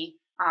that we,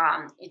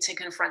 to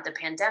confront the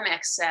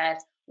pandemic, said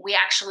we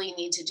actually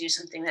need to do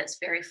something that's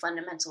very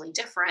fundamentally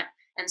different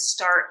and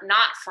start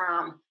not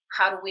from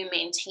how do we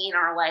maintain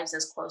our lives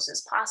as close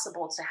as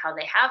possible to how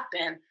they have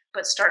been,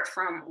 but start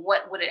from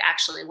what would it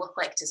actually look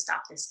like to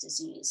stop this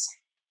disease.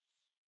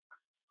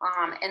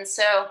 And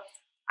so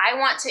I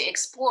want to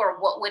explore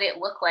what would it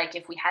look like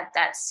if we had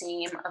that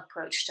same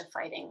approach to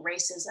fighting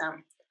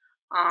racism.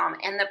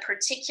 And the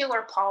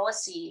particular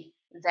policy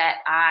that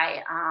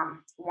I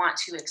want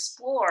to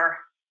explore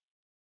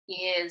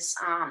is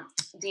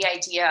the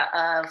idea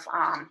of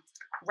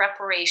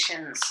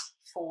reparations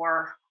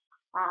for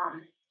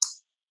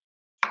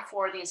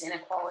these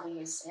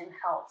inequalities in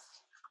health.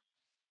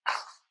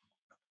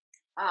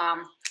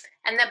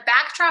 And the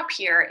backdrop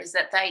here is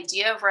that the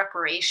idea of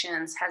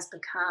reparations has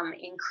become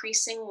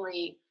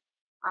increasingly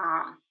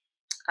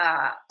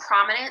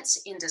prominent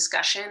in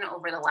discussion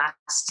over the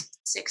last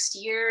 6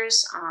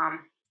 years,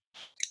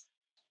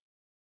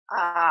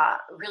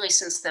 really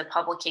since the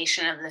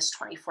publication of this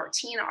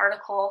 2014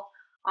 article.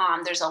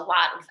 There's a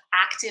lot of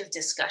active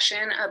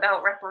discussion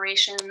about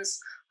reparations.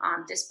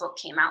 This book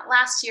came out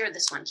last year.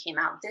 This one came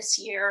out this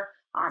year.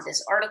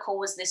 This article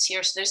was this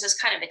year. So there's this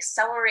kind of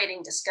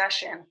accelerating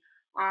discussion.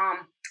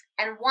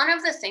 And one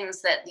of the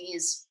things that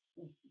these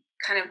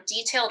kind of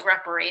detailed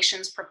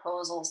reparations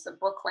proposals, the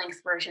book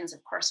length versions,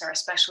 of course, are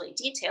especially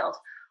detailed.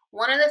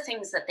 One of the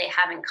things that they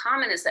have in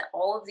common is that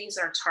all of these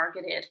are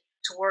targeted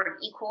toward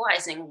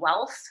equalizing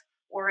wealth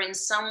or in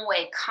some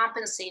way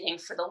compensating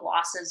for the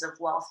losses of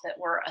wealth that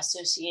were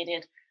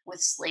associated with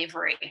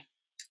slavery.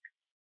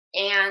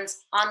 And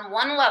on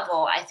one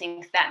level, I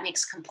think that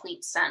makes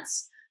complete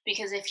sense,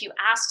 because if you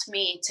asked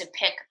me to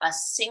pick a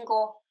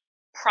single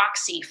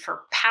proxy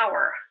for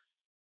power,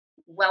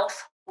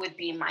 wealth would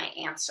be my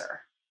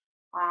answer.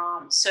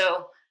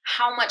 So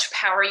how much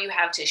power you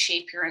have to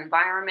shape your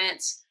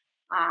environment,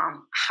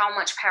 how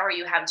much power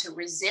you have to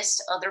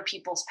resist other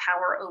people's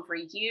power over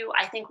you.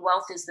 I think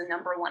wealth is the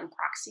number one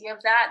proxy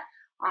of that.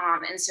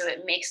 And so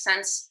it makes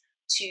sense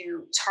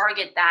to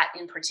target that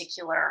in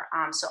particular.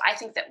 So I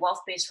think that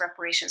wealth-based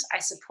reparations, I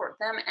support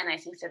them, and I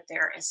think that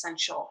they're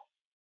essential.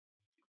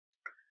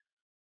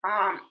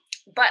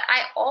 But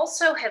I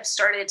also have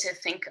started to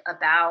think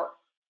about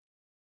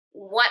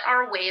what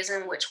are ways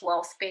in which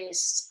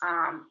wealth-based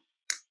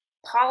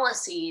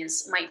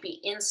policies might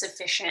be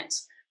insufficient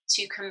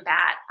to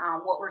combat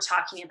what we're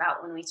talking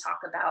about when we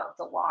talk about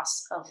the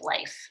loss of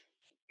life.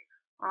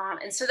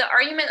 And so the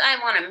argument I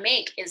want to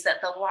make is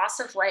that the loss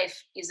of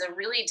life is a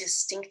really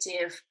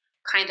distinctive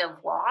kind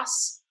of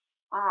loss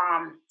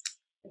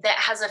that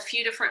has a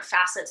few different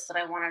facets that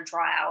I want to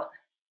draw out.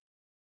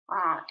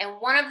 And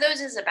one of those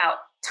is about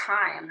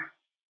time.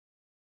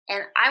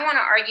 And I want to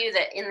argue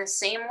that in the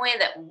same way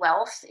that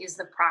wealth is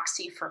the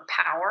proxy for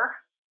power,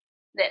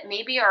 that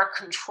maybe our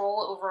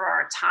control over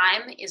our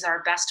time is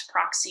our best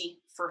proxy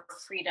for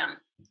freedom.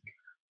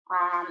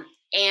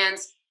 And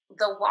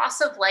the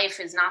loss of life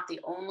is not the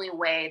only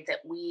way that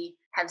we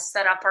have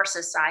set up our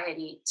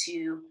society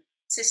to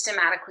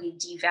systematically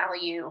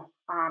devalue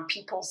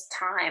people's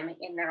time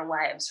in their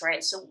lives,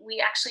 right? So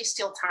we actually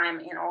steal time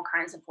in all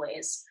kinds of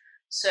ways.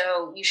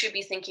 So you should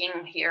be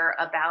thinking here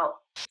about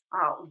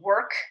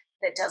work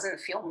that doesn't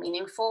feel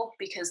meaningful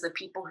because the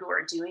people who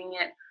are doing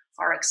it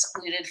are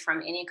excluded from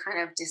any kind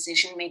of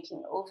decision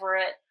making over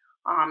it,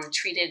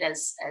 treated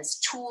as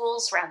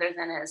tools rather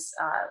than as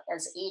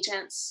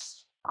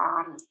agents.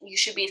 You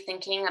should be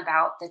thinking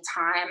about the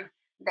time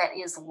that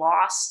is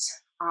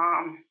lost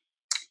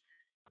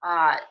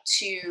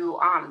to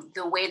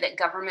the way that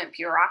government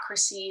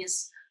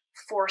bureaucracies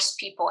force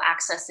people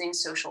accessing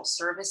social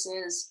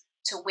services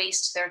to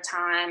waste their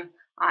time,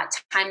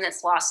 time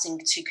that's lost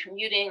into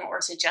commuting or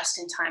to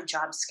just-in-time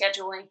job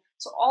scheduling.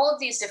 So all of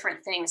these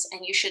different things,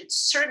 and you should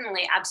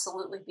certainly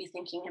absolutely be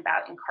thinking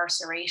about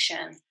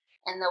incarceration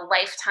and the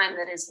lifetime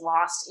that is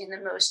lost in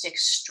the most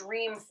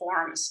extreme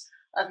forms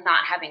of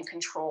not having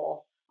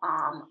control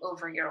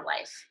over your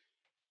life,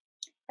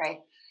 right?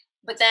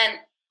 But then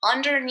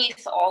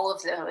underneath all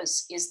of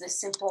those is the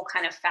simple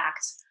kind of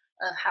fact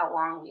of how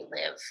long we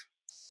live.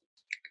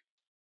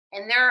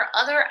 And there are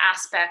other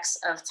aspects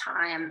of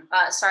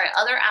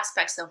other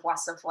aspects of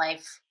loss of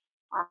life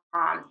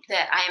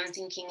that I am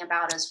thinking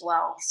about as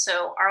well.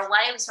 So our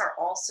lifespans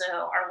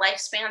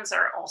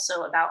are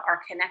also about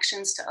our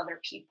connections to other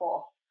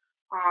people,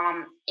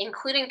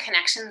 including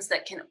connections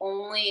that can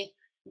only,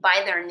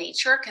 by their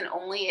nature, can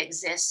only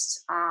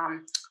exist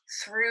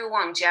through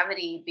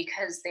longevity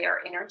because they are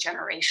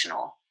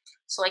intergenerational.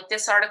 So, like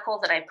this article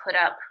that I put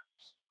up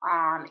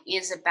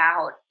is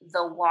about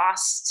the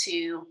loss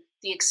to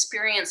the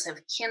experience of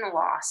kin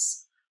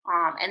loss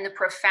and the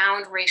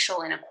profound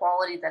racial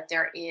inequality that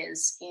there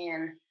is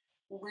in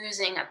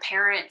losing a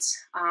parent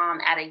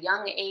at a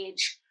young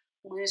age,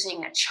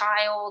 losing a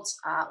child,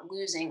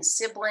 losing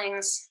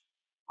siblings.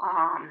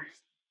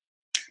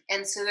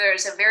 And so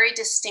there's a very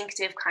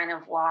distinctive kind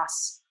of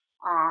loss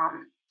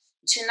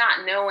to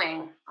not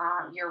knowing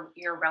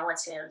your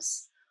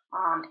relatives.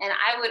 And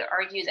I would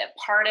argue that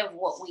part of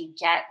what we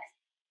get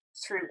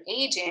through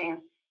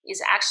aging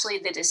is actually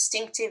the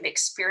distinctive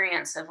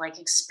experience of like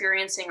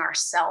experiencing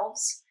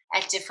ourselves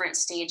at different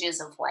stages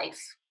of life.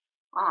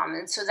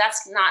 And so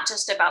that's not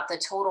just about the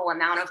total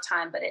amount of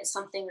time, but it's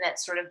something that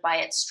sort of by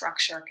its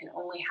structure can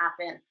only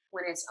happen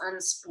when it's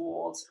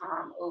unspooled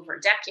over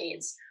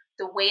decades.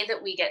 The way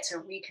that we get to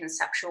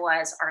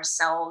reconceptualize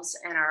ourselves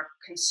and our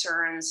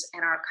concerns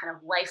and our kind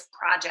of life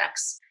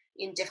projects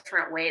in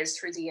different ways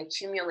through the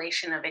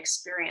accumulation of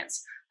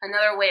experience.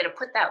 Another way to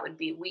put that would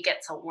be we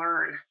get to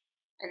learn.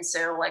 And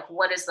so, like,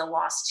 what is the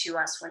loss to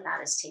us when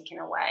that is taken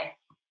away?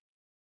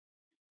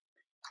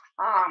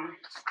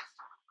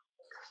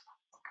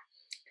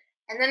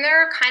 And then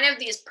there are kind of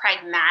these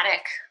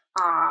pragmatic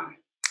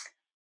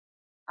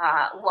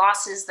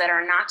losses that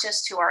are not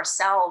just to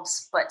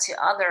ourselves, but to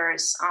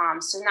others.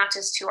 So not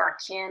just to our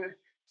kin,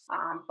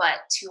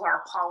 but to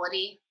our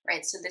polity,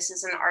 right? So this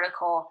is an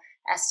article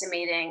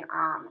estimating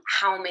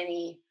how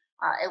many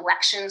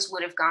elections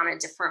would have gone a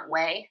different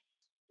way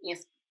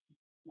if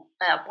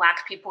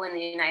Black people in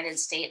the United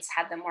States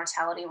had the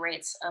mortality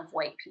rates of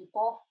white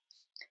people.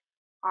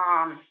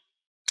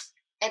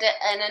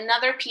 And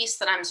another piece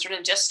that I'm sort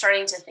of just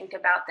starting to think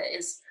about that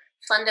is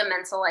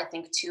fundamental, I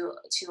think, to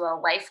a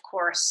life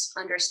course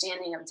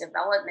understanding of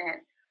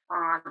development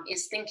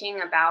is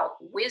thinking about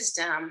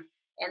wisdom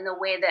and the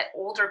way that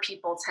older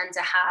people tend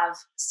to have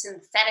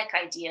synthetic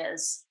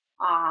ideas,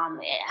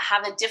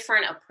 have a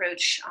different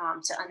approach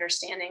to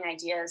understanding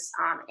ideas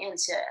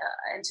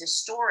and to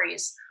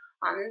stories.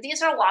 And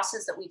these are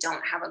losses that we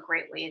don't have a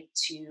great way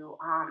to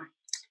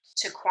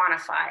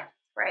quantify,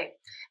 right?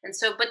 And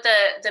so, but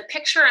the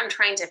picture I'm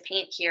trying to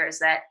paint here is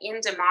that in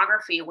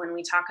demography, when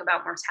we talk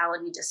about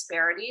mortality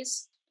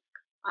disparities,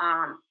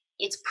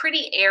 it's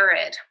pretty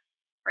arid,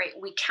 right?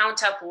 We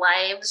count up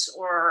lives,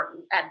 or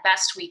at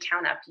best, we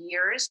count up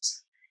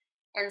years.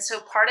 And so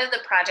part of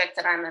the project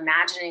that I'm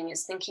imagining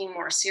is thinking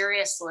more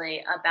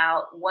seriously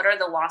about what are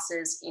the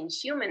losses in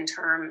human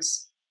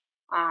terms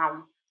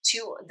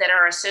that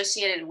are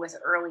associated with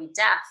early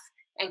death.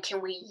 And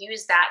can we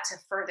use that to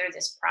further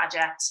this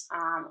project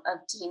of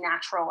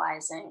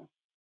denaturalizing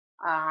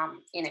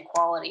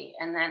inequality?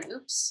 And then,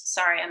 oops,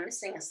 sorry, I'm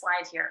missing a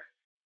slide here.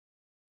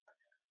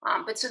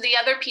 But so the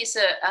other piece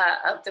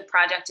of the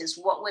project is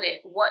what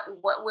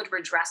would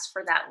redress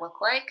for that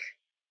look like?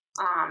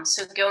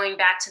 So going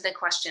back to the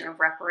question of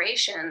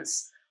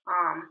reparations,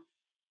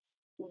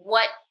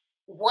 what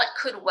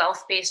could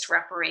wealth-based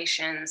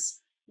reparations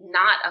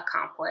not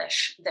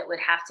accomplish that would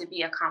have to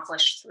be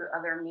accomplished through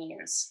other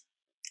means?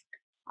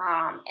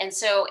 And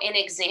so an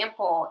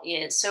example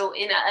is, so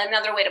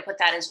another way to put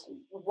that is,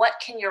 what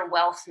can your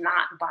wealth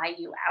not buy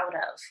you out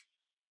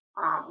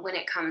of when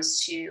it comes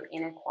to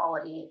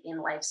inequality in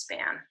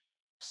lifespan?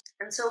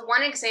 And so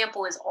one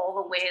example is all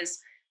the ways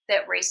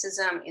that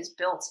racism is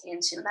built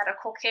into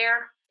medical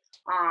care,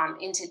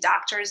 into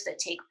doctors that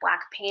take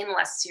Black pain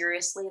less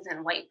seriously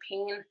than white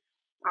pain,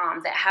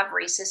 that have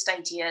racist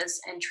ideas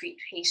and treat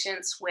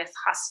patients with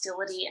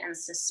hostility and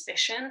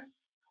suspicion.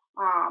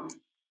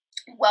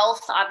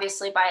 Wealth,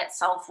 obviously, by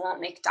itself won't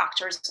make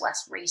doctors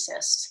less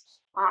racist.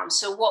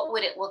 So what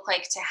would it look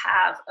like to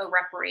have a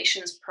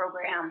reparations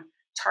program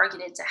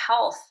targeted to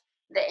health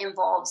that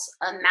involves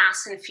a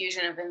mass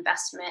infusion of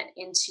investment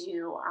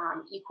into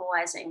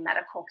equalizing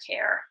medical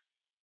care?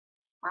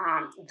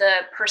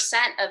 The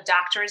percent of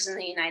doctors in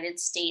the United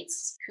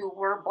States who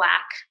were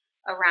Black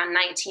around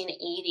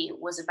 1980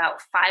 was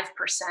about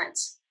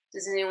 5%.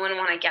 Does anyone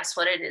want to guess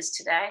what it is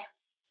today?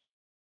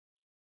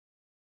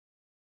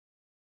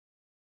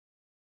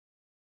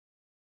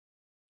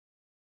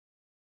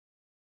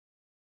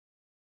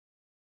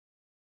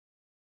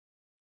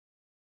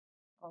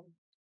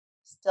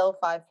 Still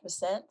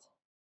 5%.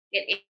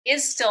 It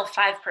is still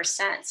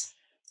 5%.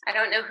 I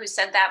don't know who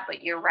said that,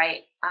 but you're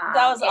right.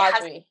 That was It has.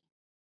 Audrey.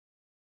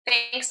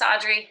 Thanks,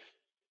 Audrey.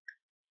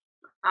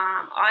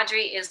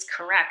 Audrey is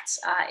correct.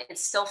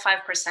 It's still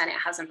 5%. It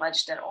hasn't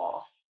budged at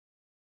all.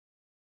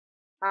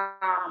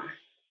 Um,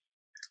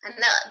 and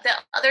the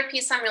other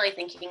piece I'm really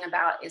thinking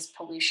about is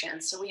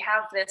pollution. So we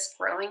have this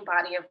growing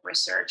body of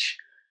research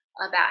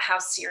about how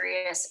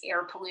serious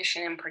air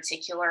pollution in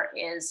particular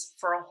is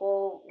for a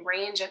whole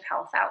range of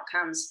health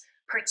outcomes,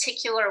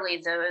 particularly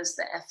those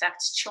that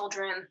affect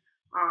children,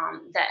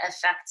 that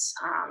affects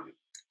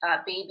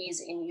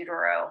babies in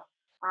utero.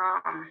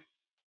 Um,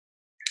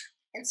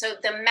 and so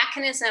the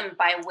mechanism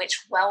by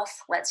which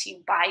wealth lets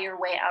you buy your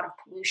way out of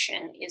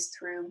pollution is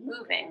through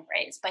moving,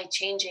 right? It's by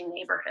changing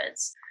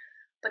neighborhoods.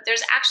 But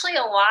there's actually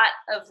a lot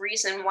of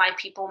reason why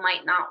people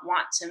might not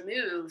want to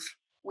move.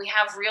 We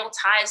have real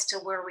ties to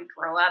where we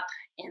grow up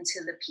and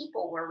to the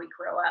people where we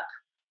grow up.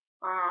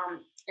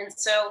 And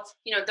so,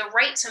 the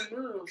right to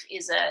move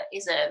it's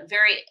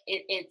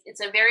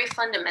a very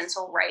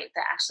fundamental right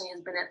that actually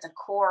has been at the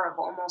core of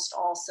almost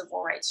all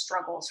civil rights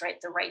struggles, right?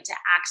 The right to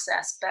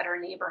access better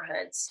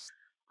neighborhoods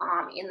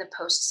in the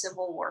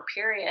post-Civil War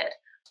period.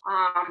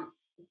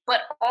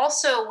 But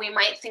also, we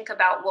might think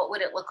about what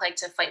would it look like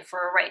to fight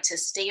for a right to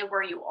stay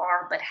where you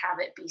are, but have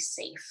it be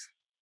safe.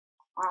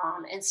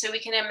 And so we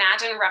can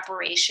imagine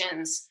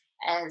reparations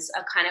as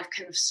a kind of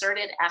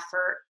concerted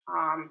effort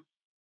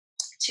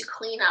to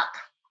clean up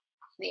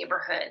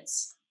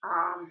neighborhoods.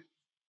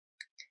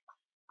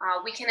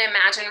 We can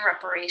imagine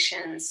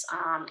reparations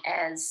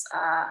as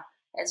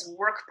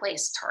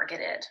workplace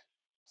targeted,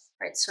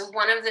 right? So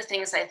one of the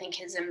things I think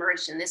has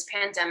emerged in this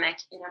pandemic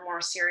in a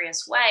more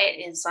serious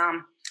way is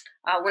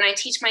when I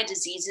teach my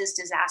diseases,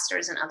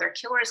 disasters, and other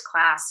killers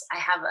class, I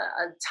have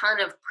a ton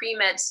of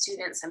pre-med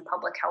students and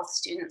public health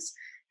students.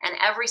 And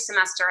every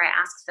semester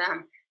I ask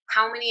them,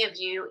 how many of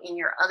you in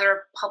your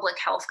other public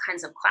health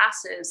kinds of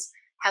classes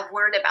have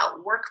learned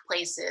about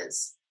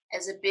workplaces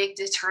as a big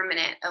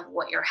determinant of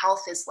what your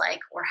health is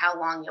like or how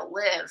long you'll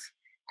live?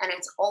 And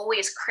it's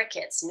always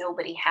crickets.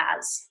 Nobody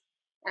has.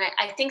 And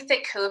I think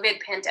the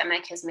COVID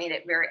pandemic has made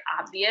it very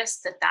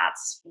obvious that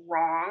that's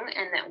wrong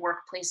and that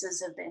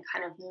workplaces have been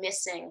kind of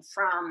missing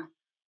from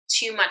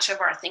too much of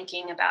our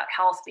thinking about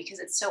health because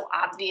it's so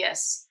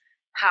obvious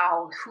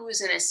how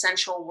who's an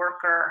essential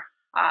worker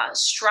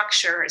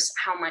structures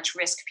how much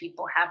risk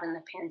people have in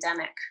the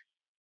pandemic.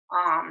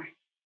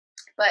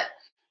 But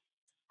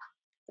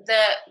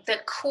the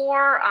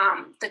core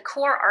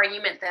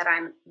argument that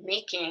I'm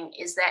making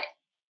is that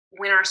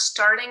when our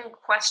starting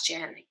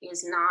question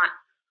is not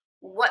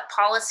what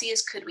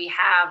policies could we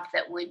have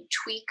that would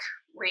tweak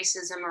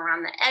racism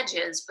around the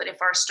edges, but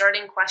if our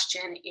starting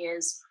question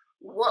is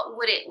what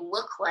would it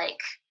look like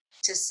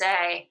to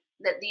say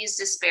that these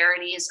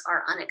disparities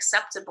are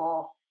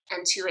unacceptable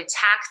and to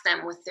attack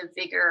them with the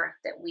vigor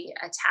that we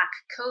attack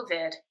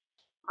COVID,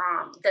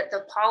 that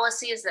the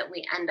policies that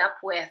we end up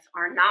with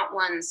are not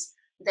ones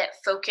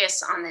that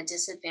focus on the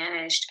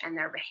disadvantaged and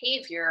their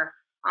behavior,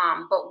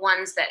 but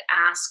ones that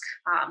ask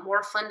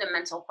more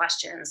fundamental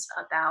questions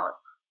about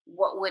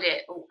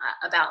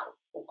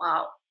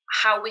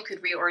how we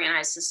could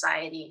reorganize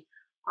society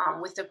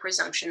with the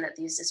presumption that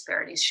these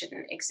disparities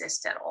shouldn't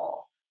exist at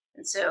all.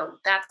 And so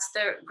that's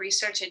the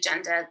research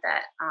agenda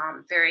that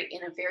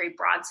in a very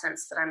broad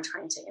sense that I'm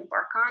trying to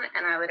embark on.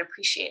 And I would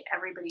appreciate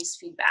everybody's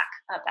feedback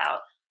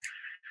about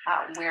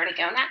where to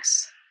go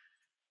next.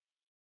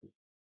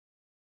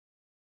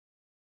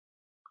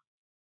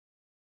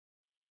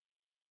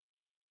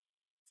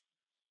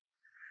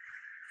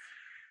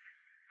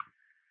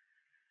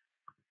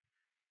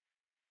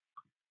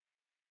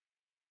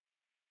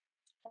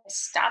 It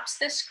stops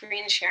the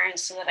screen sharing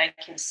so that I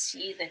can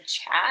see the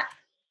chat,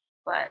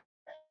 but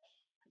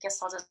I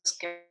guess I'll just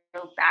go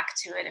back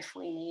to it if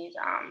we need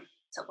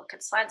to look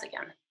at slides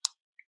again.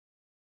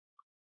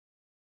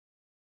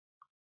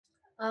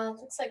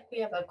 Looks like we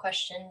have a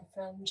question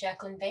from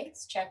Jacqueline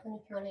Bates. Jacqueline,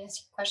 if you want to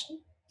ask your question.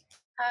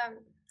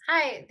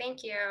 Hi,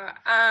 thank you.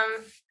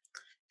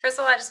 First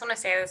of all, I just want to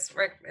say this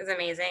work is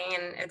amazing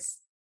and it's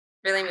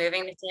really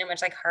moving to see how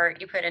much like heart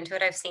you put into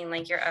it. I've seen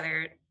like your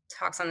other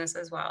talks on this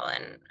as well,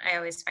 and I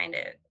always find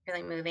it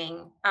really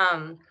moving.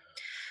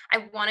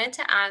 I wanted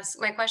to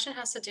ask, my question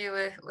has to do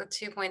with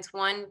 2 points.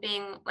 One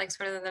being like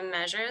sort of the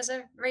measures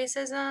of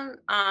racism,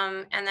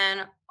 and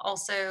then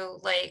also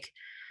like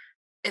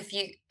if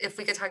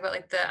we could talk about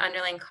like the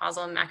underlying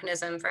causal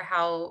mechanism for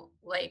how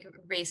like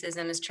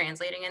racism is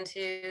translating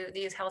into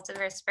these health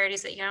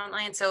disparities that you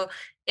outlined. So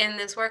in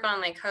this work on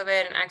like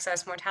COVID and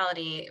excess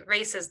mortality,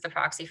 race is the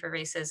proxy for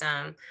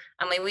racism.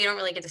 Like we don't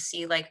really get to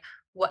see like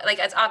what like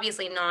it's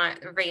obviously not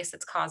race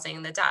that's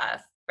causing the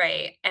death,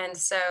 right? And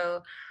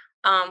so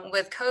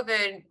with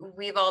COVID,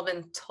 we've all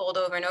been told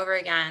over and over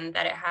again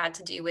that it had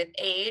to do with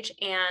age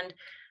and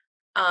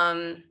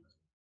um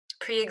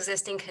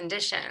pre-existing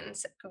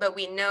conditions, but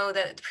we know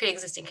that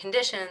pre-existing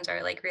conditions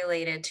are like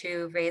related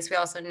to race. We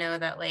also know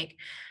that like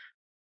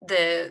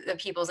the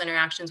people's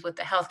interactions with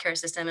the healthcare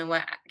system and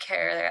what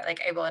care they're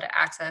like able to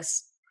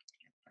access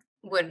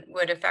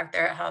would affect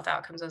their health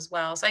outcomes as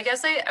well. So I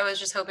guess I was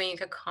just hoping you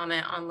could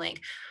comment on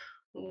like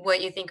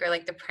what you think are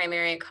like the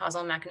primary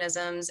causal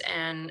mechanisms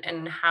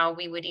and how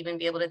we would even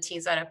be able to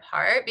tease that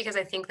apart, because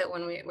I think that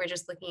when we're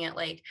just looking at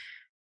like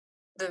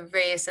the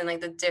race and like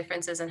the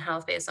differences in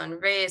health based on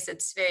race,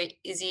 it's very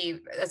easy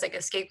as like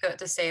a scapegoat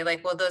to say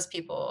like, well, those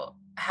people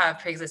have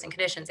pre-existing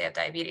conditions, they have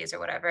diabetes or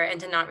whatever, and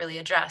to not really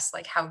address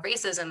like how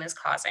racism is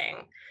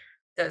causing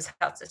those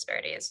health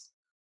disparities.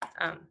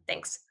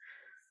 Thanks.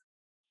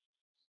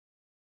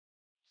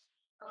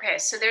 Okay,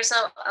 so there's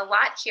a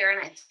lot here, and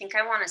I think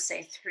I want to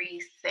say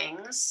three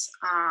things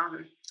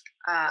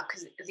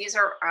because these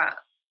are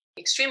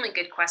extremely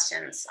good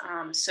questions.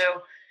 So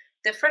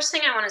the first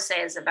thing I want to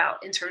say is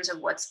about in terms of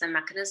what's the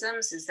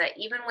mechanisms is that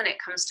even when it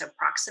comes to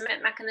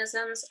proximate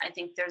mechanisms, I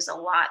think there's a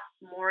lot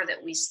more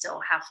that we still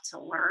have to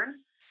learn.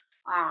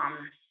 Um,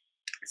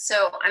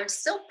 so I'm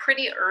still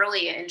pretty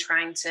early in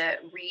trying to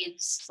read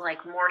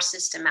like more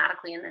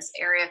systematically in this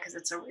area because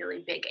it's a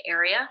really big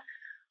area.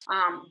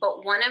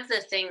 But one of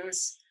the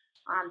things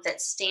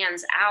that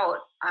stands out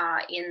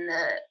in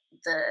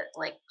the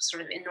like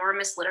sort of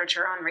enormous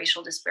literature on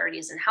racial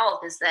disparities in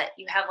health is that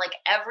you have like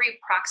every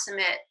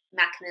proximate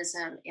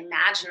mechanism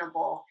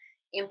imaginable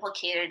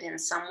implicated in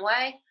some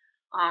way,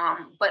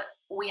 but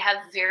we have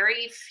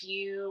very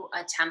few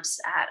attempts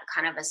at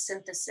kind of a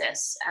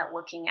synthesis at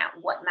looking at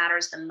what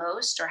matters the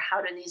most or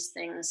how do these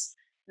things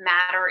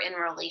matter in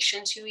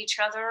relation to each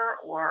other,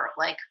 or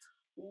like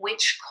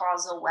which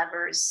causal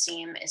levers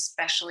seem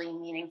especially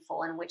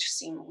meaningful and which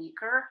seem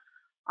weaker.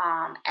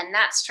 And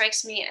that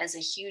strikes me as a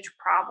huge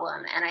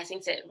problem. And I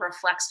think that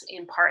reflects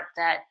in part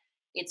that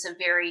it's a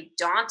very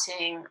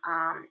daunting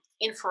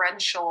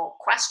inferential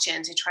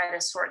question to try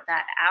to sort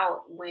that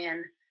out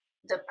when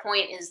the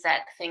point is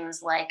that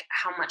things like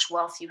how much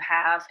wealth you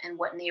have and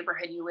what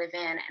neighborhood you live in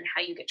and how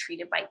you get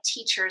treated by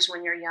teachers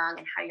when you're young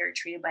and how you're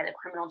treated by the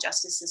criminal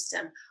justice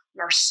system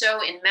are so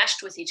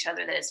enmeshed with each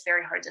other that it's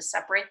very hard to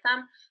separate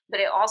them. But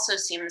it also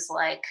seems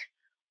like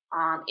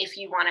if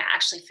you want to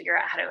actually figure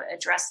out how to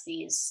address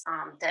these,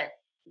 that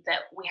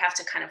we have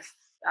to kind of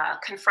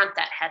confront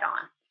that head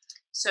on.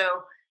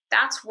 So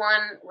that's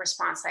one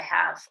response I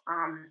have.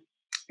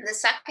 The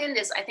second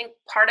is I think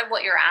part of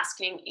what you're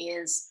asking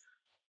is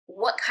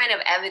what kind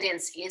of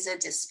evidence is a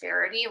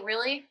disparity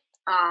really?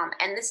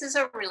 And this is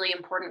a really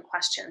important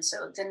question.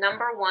 So the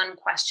number one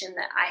question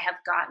that I have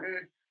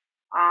gotten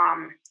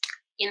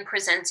in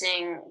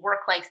presenting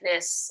work like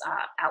this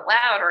out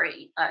loud or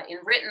in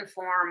written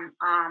form,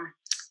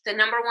 the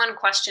number one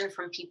question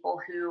from people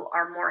who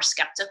are more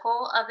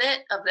skeptical of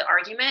it, of the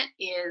argument,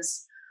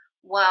 is,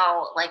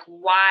 well, like,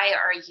 why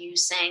are you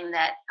saying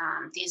that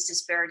these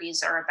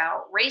disparities are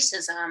about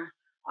racism?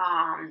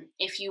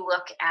 If you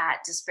look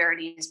at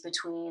disparities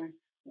between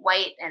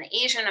white and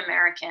Asian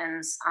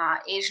Americans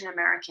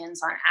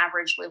on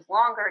average live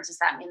longer. Does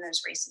that mean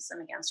there's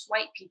racism against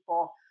white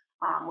people?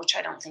 Which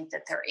I don't think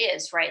that there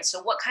is, right?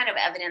 So, what kind of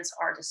evidence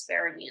are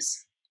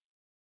disparities?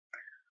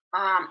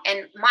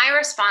 And my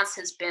response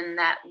has been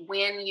that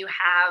when you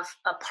have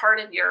a part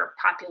of your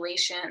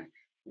population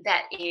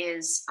that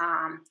is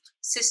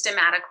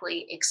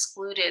systematically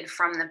excluded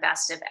from the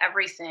best of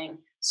everything,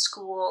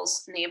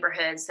 schools,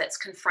 neighborhoods, that's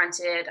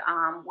confronted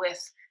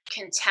with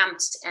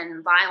contempt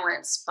and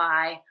violence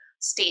by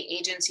state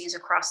agencies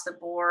across the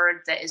board,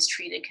 that is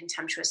treated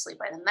contemptuously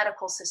by the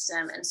medical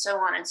system, and so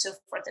on and so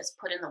forth, that's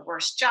put in the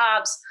worst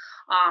jobs.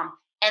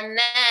 And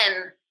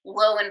then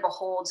lo and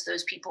behold,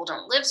 those people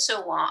don't live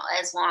so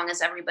long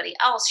as everybody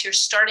else. Your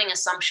starting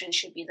assumption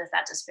should be that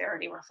that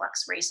disparity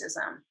reflects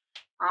racism.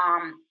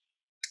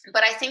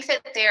 But I think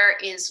that there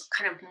is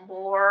kind of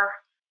more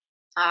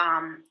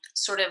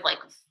sort of like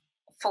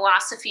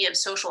philosophy of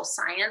social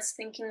science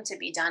thinking to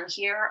be done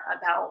here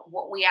about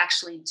what we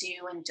actually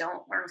do and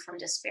don't learn from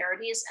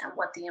disparities and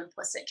what the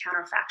implicit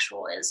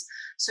counterfactual is.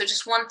 So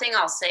just one thing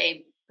I'll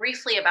say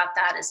briefly about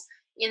that is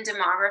in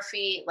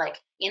demography, like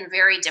in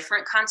very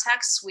different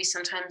contexts, we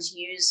sometimes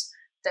use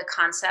the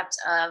concept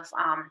of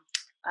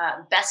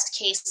best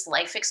case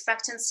life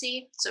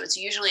expectancy. So it's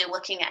usually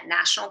looking at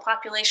national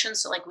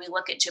populations. So like we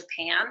look at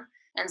Japan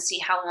and see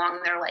how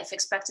long their life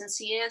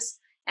expectancy is,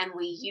 and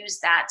we use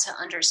that to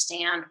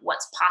understand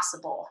what's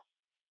possible.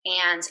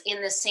 And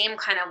in the same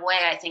kind of way,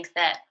 I think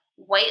that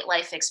white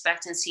life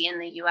expectancy in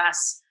the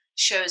US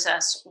shows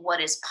us what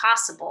is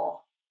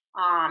possible.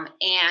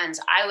 And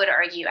I would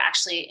argue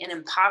actually an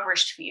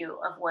impoverished view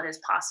of what is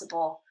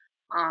possible.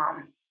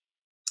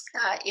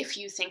 If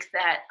you think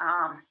that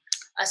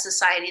a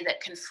society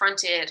that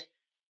confronted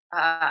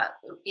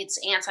its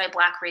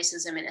anti-Black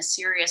racism in a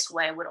serious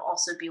way would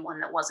also be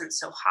one that wasn't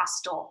so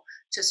hostile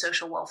to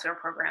social welfare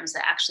programs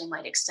that actually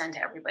might extend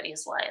to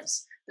everybody's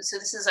lives. So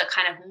this is a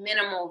kind of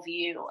minimal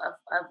view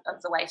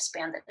of the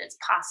lifespan that it's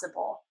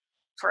possible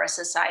for a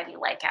society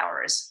like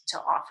ours to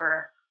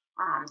offer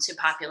to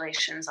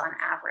populations on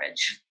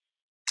average.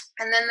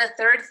 And then the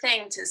third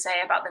thing to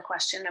say about the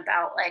question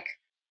about like,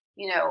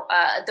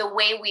 the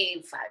way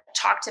we've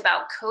talked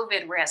about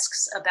COVID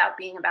risks about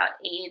being about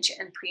age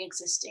and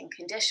pre-existing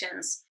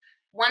conditions,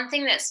 one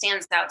thing that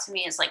stands out to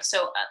me is like,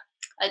 so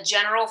a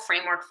general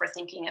framework for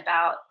thinking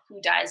about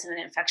who dies of an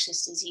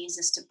infectious disease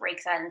is to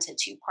break that into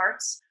two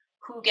parts.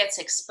 Who gets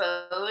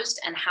exposed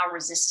and how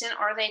resistant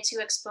are they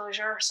to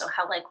exposure? So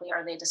how likely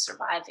are they to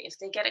survive if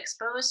they get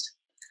exposed?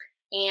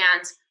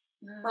 And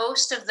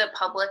most of the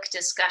public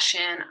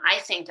discussion, I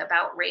think,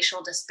 about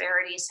racial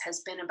disparities has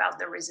been about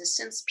the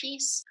resistance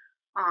piece.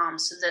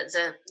 So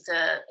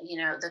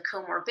the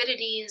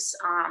comorbidities,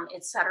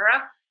 et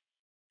cetera.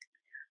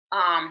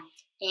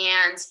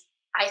 And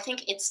I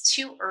think it's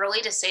too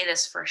early to say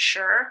this for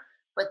sure,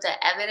 but the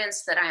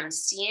evidence that I'm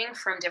seeing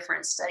from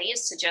different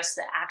studies suggests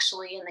that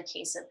actually in the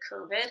case of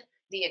COVID,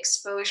 the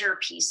exposure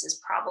piece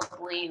is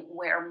probably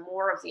where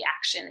more of the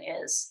action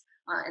is.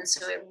 And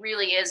so it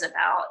really is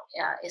about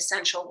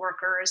essential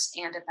workers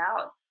and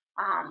about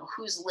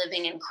who's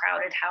living in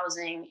crowded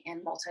housing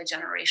and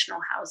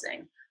multi-generational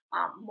housing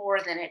more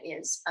than it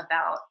is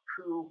about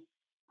who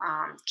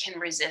can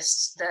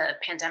resist the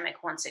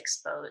pandemic once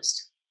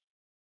exposed.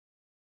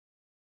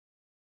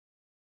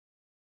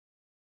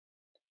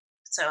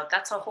 So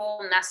that's a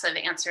whole mess of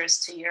answers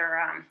to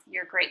your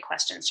great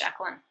questions,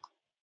 Jacqueline.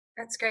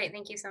 That's great.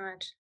 Thank you so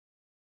much.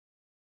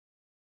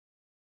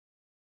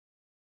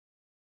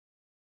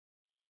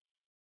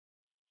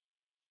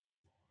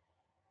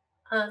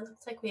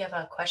 Looks like we have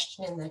a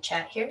question in the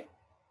chat here.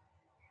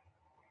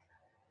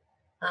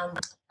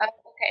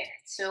 Okay,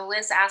 so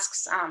Liz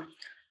asks,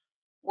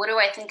 what do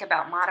I think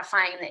about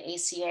modifying the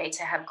ACA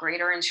to have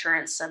greater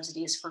insurance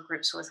subsidies for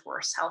groups with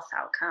worse health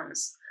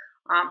outcomes?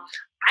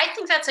 I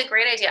think that's a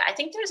great idea. I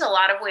think there's a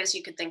lot of ways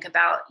you could think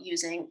about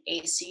using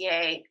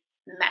ACA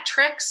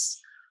metrics.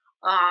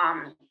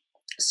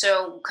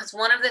 Because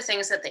one of the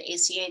things that the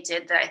ACA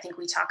did that I think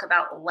we talk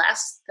about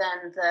less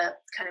than the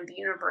kind of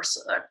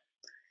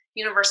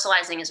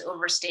universalizing is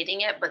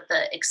overstating it, but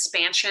the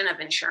expansion of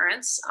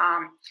insurance.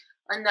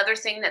 Another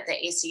thing that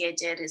the ACA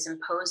did is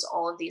impose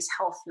all of these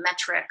health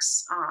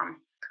metrics,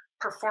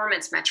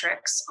 performance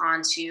metrics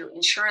onto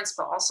insurance,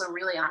 but also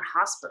really on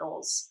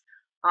hospitals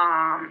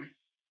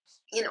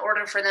in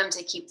order for them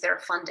to keep their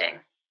funding.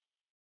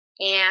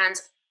 And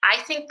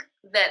I think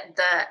that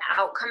the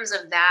outcomes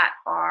of that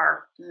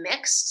are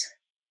mixed.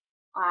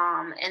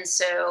 And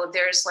so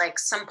there's like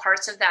some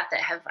parts of that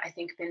have, I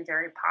think, been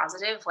very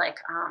positive, like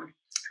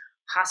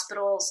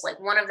hospitals, like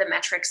one of the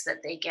metrics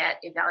that they get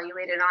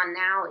evaluated on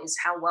now is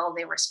how well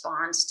they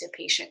respond to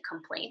patient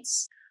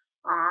complaints.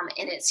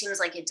 And it seems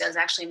like it does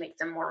actually make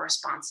them more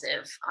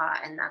responsive.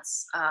 And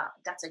that's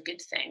a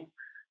good thing.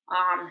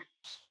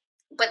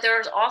 But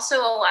there's also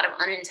a lot of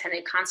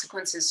unintended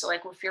consequences. So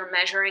like if you're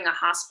measuring a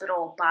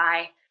hospital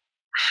by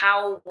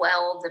how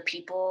well the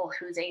people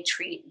who they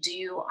treat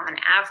do on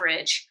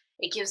average,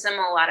 it gives them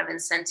a lot of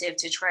incentive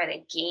to try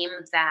to game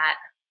that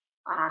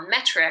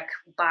metric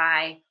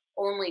by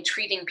only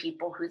treating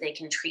people who they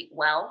can treat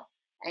well.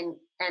 And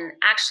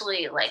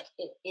actually, like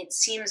it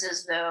seems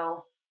as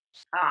though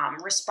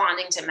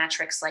responding to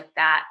metrics like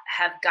that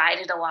have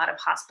guided a lot of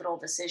hospital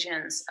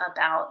decisions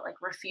about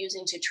like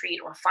refusing to treat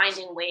or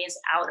finding ways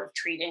out of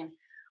treating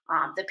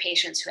the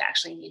patients who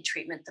actually need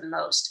treatment the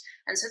most.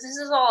 And so this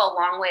is all a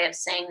long way of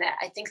saying that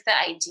I think the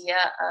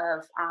idea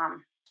of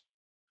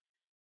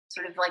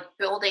sort of like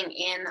building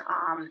in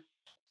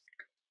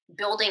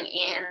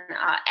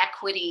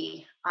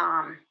equity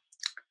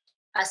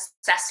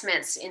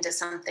assessments into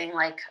something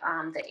like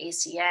the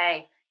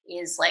ACA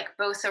is like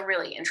both a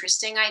really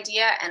interesting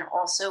idea and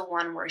also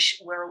one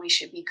where we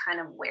should be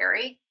kind of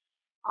wary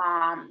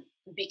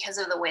because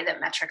of the way that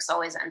metrics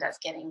always end up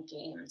getting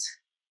gamed.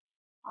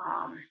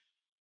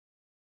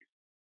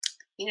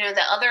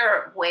 The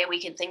other way we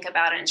could think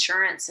about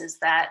insurance is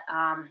that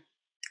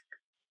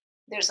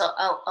there's a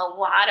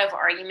lot of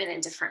argument in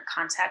different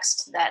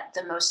contexts that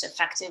the most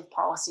effective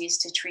policies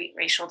to treat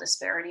racial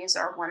disparities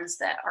are ones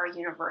that are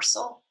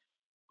universal.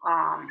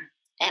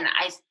 And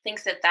I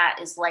think that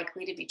is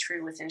likely to be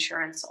true with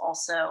insurance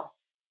also.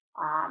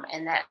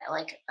 And that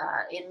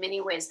in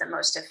many ways, the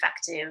most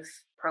effective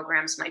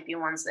programs might be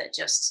ones that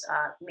just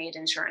made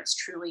insurance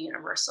truly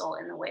universal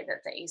in the way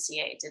that the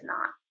ACA did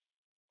not.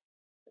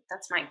 But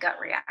that's my gut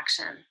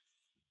reaction.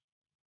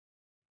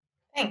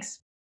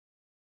 Thanks.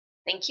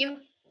 Thank you.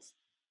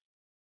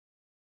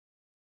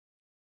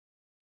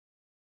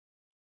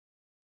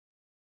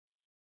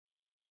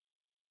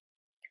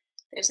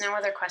 There's no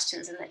other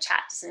questions in the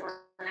chat. Does anyone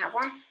have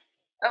one?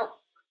 Oh,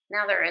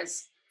 now there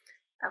is.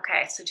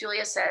 Okay, so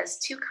Julia says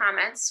 2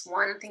 comments.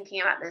 One,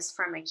 thinking about this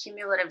from a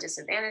cumulative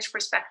disadvantage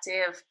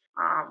perspective,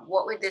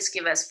 what would this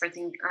give us for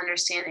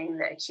understanding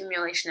the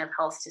accumulation of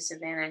health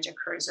disadvantage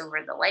occurs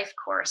over the life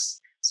course?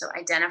 So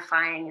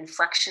identifying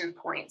inflection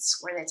points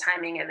where the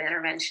timing of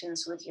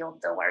interventions would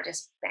yield the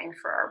largest bang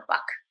for our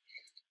buck.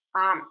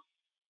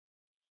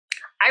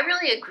 I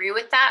really agree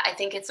with that. I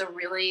think it's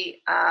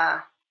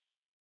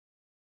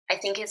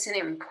an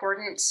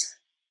important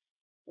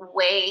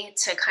way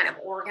to kind of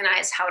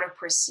organize how to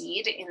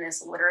proceed in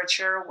this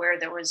literature where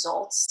the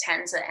results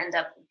tend to end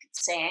up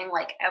saying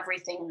like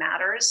everything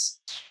matters,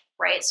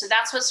 right? So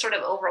that's what's sort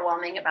of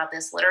overwhelming about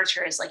this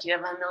literature is like you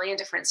have a million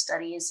different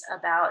studies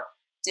about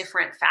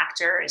different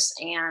factors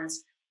and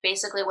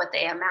basically what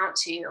they amount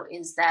to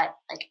is that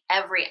like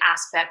every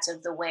aspect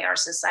of the way our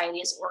society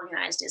is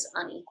organized is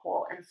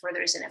unequal and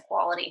furthers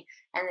inequality.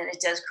 And then it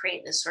does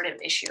create this sort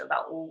of issue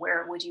about, well,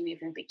 where would you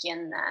even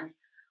begin then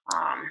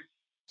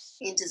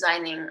in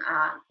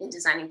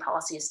designing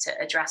policies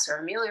to address or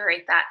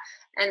ameliorate that?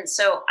 And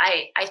so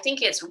I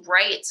think it's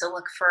right to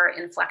look for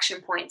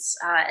inflection points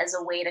as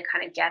a way to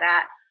kind of get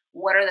at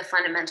what are the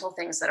fundamental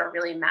things that are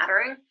really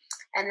mattering.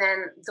 And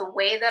then the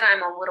way that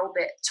I'm a little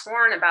bit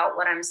torn about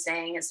what I'm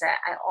saying is that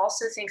I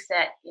also think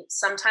that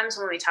sometimes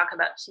when we talk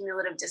about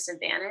cumulative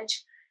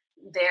disadvantage,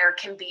 there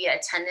can be a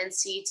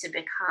tendency to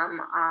become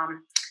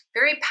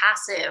very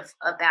passive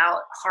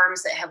about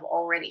harms that have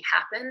already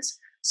happened.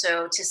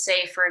 So to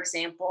say, for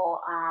example,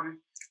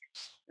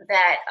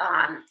 that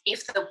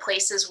if the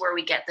places where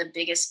we get the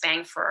biggest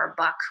bang for our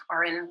buck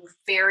are in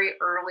very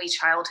early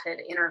childhood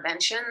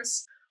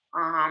interventions,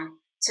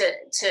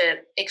 to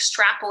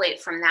extrapolate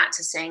from that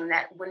to saying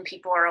that when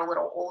people are a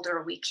little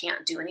older, we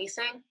can't do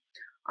anything.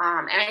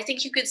 And I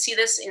think you could see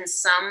this in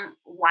some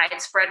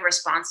widespread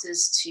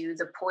responses to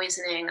the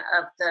poisoning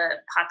of the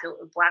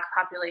Black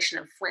population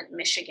of Flint,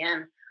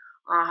 Michigan,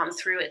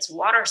 through its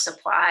water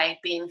supply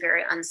being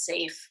very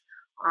unsafe.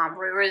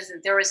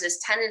 There was this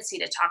tendency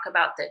to talk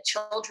about the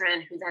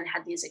children who then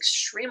had these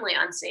extremely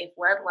unsafe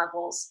lead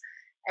levels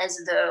as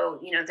though,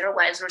 their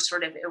lives were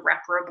sort of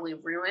irreparably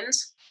ruined.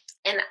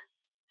 And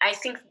I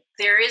think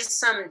there is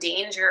some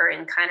danger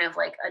in kind of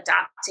like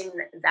adopting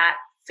that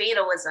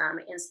fatalism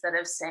instead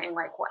of saying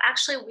like, well,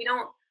 actually, we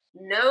don't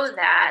know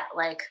that.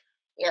 Like,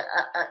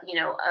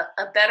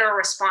 a better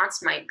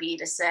response might be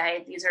to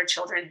say these are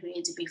children who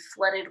need to be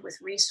flooded with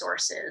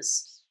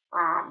resources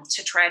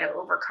to try to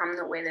overcome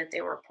the way that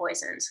they were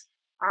poisoned.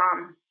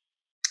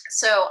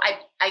 So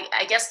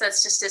I guess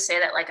that's just to say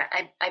that like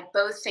I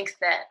both think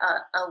that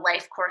a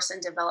life course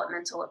and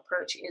developmental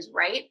approach is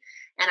right,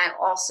 and I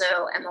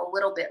also am a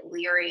little bit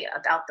leery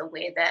about the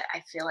way that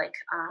I feel like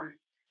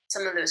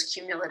some of those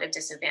cumulative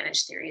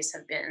disadvantage theories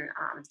have been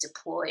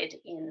deployed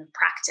in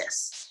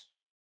practice.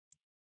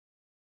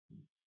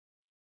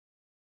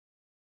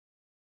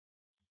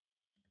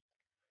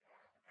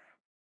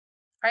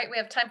 All right, we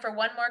have time for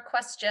one more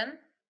question.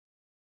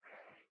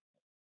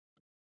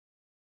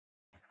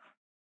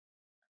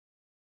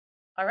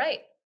 All right,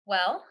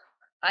 well,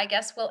 I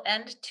guess we'll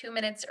end 2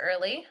 minutes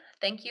early.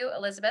 Thank you,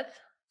 Elizabeth,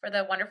 for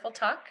the wonderful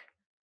talk.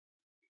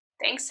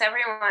 Thanks,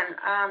 everyone.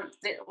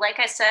 Like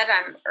I said,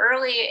 I'm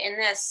early in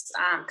this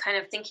kind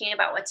of thinking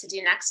about what to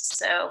do next.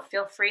 So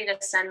feel free to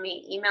send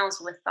me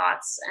emails with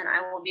thoughts and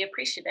I will be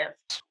appreciative.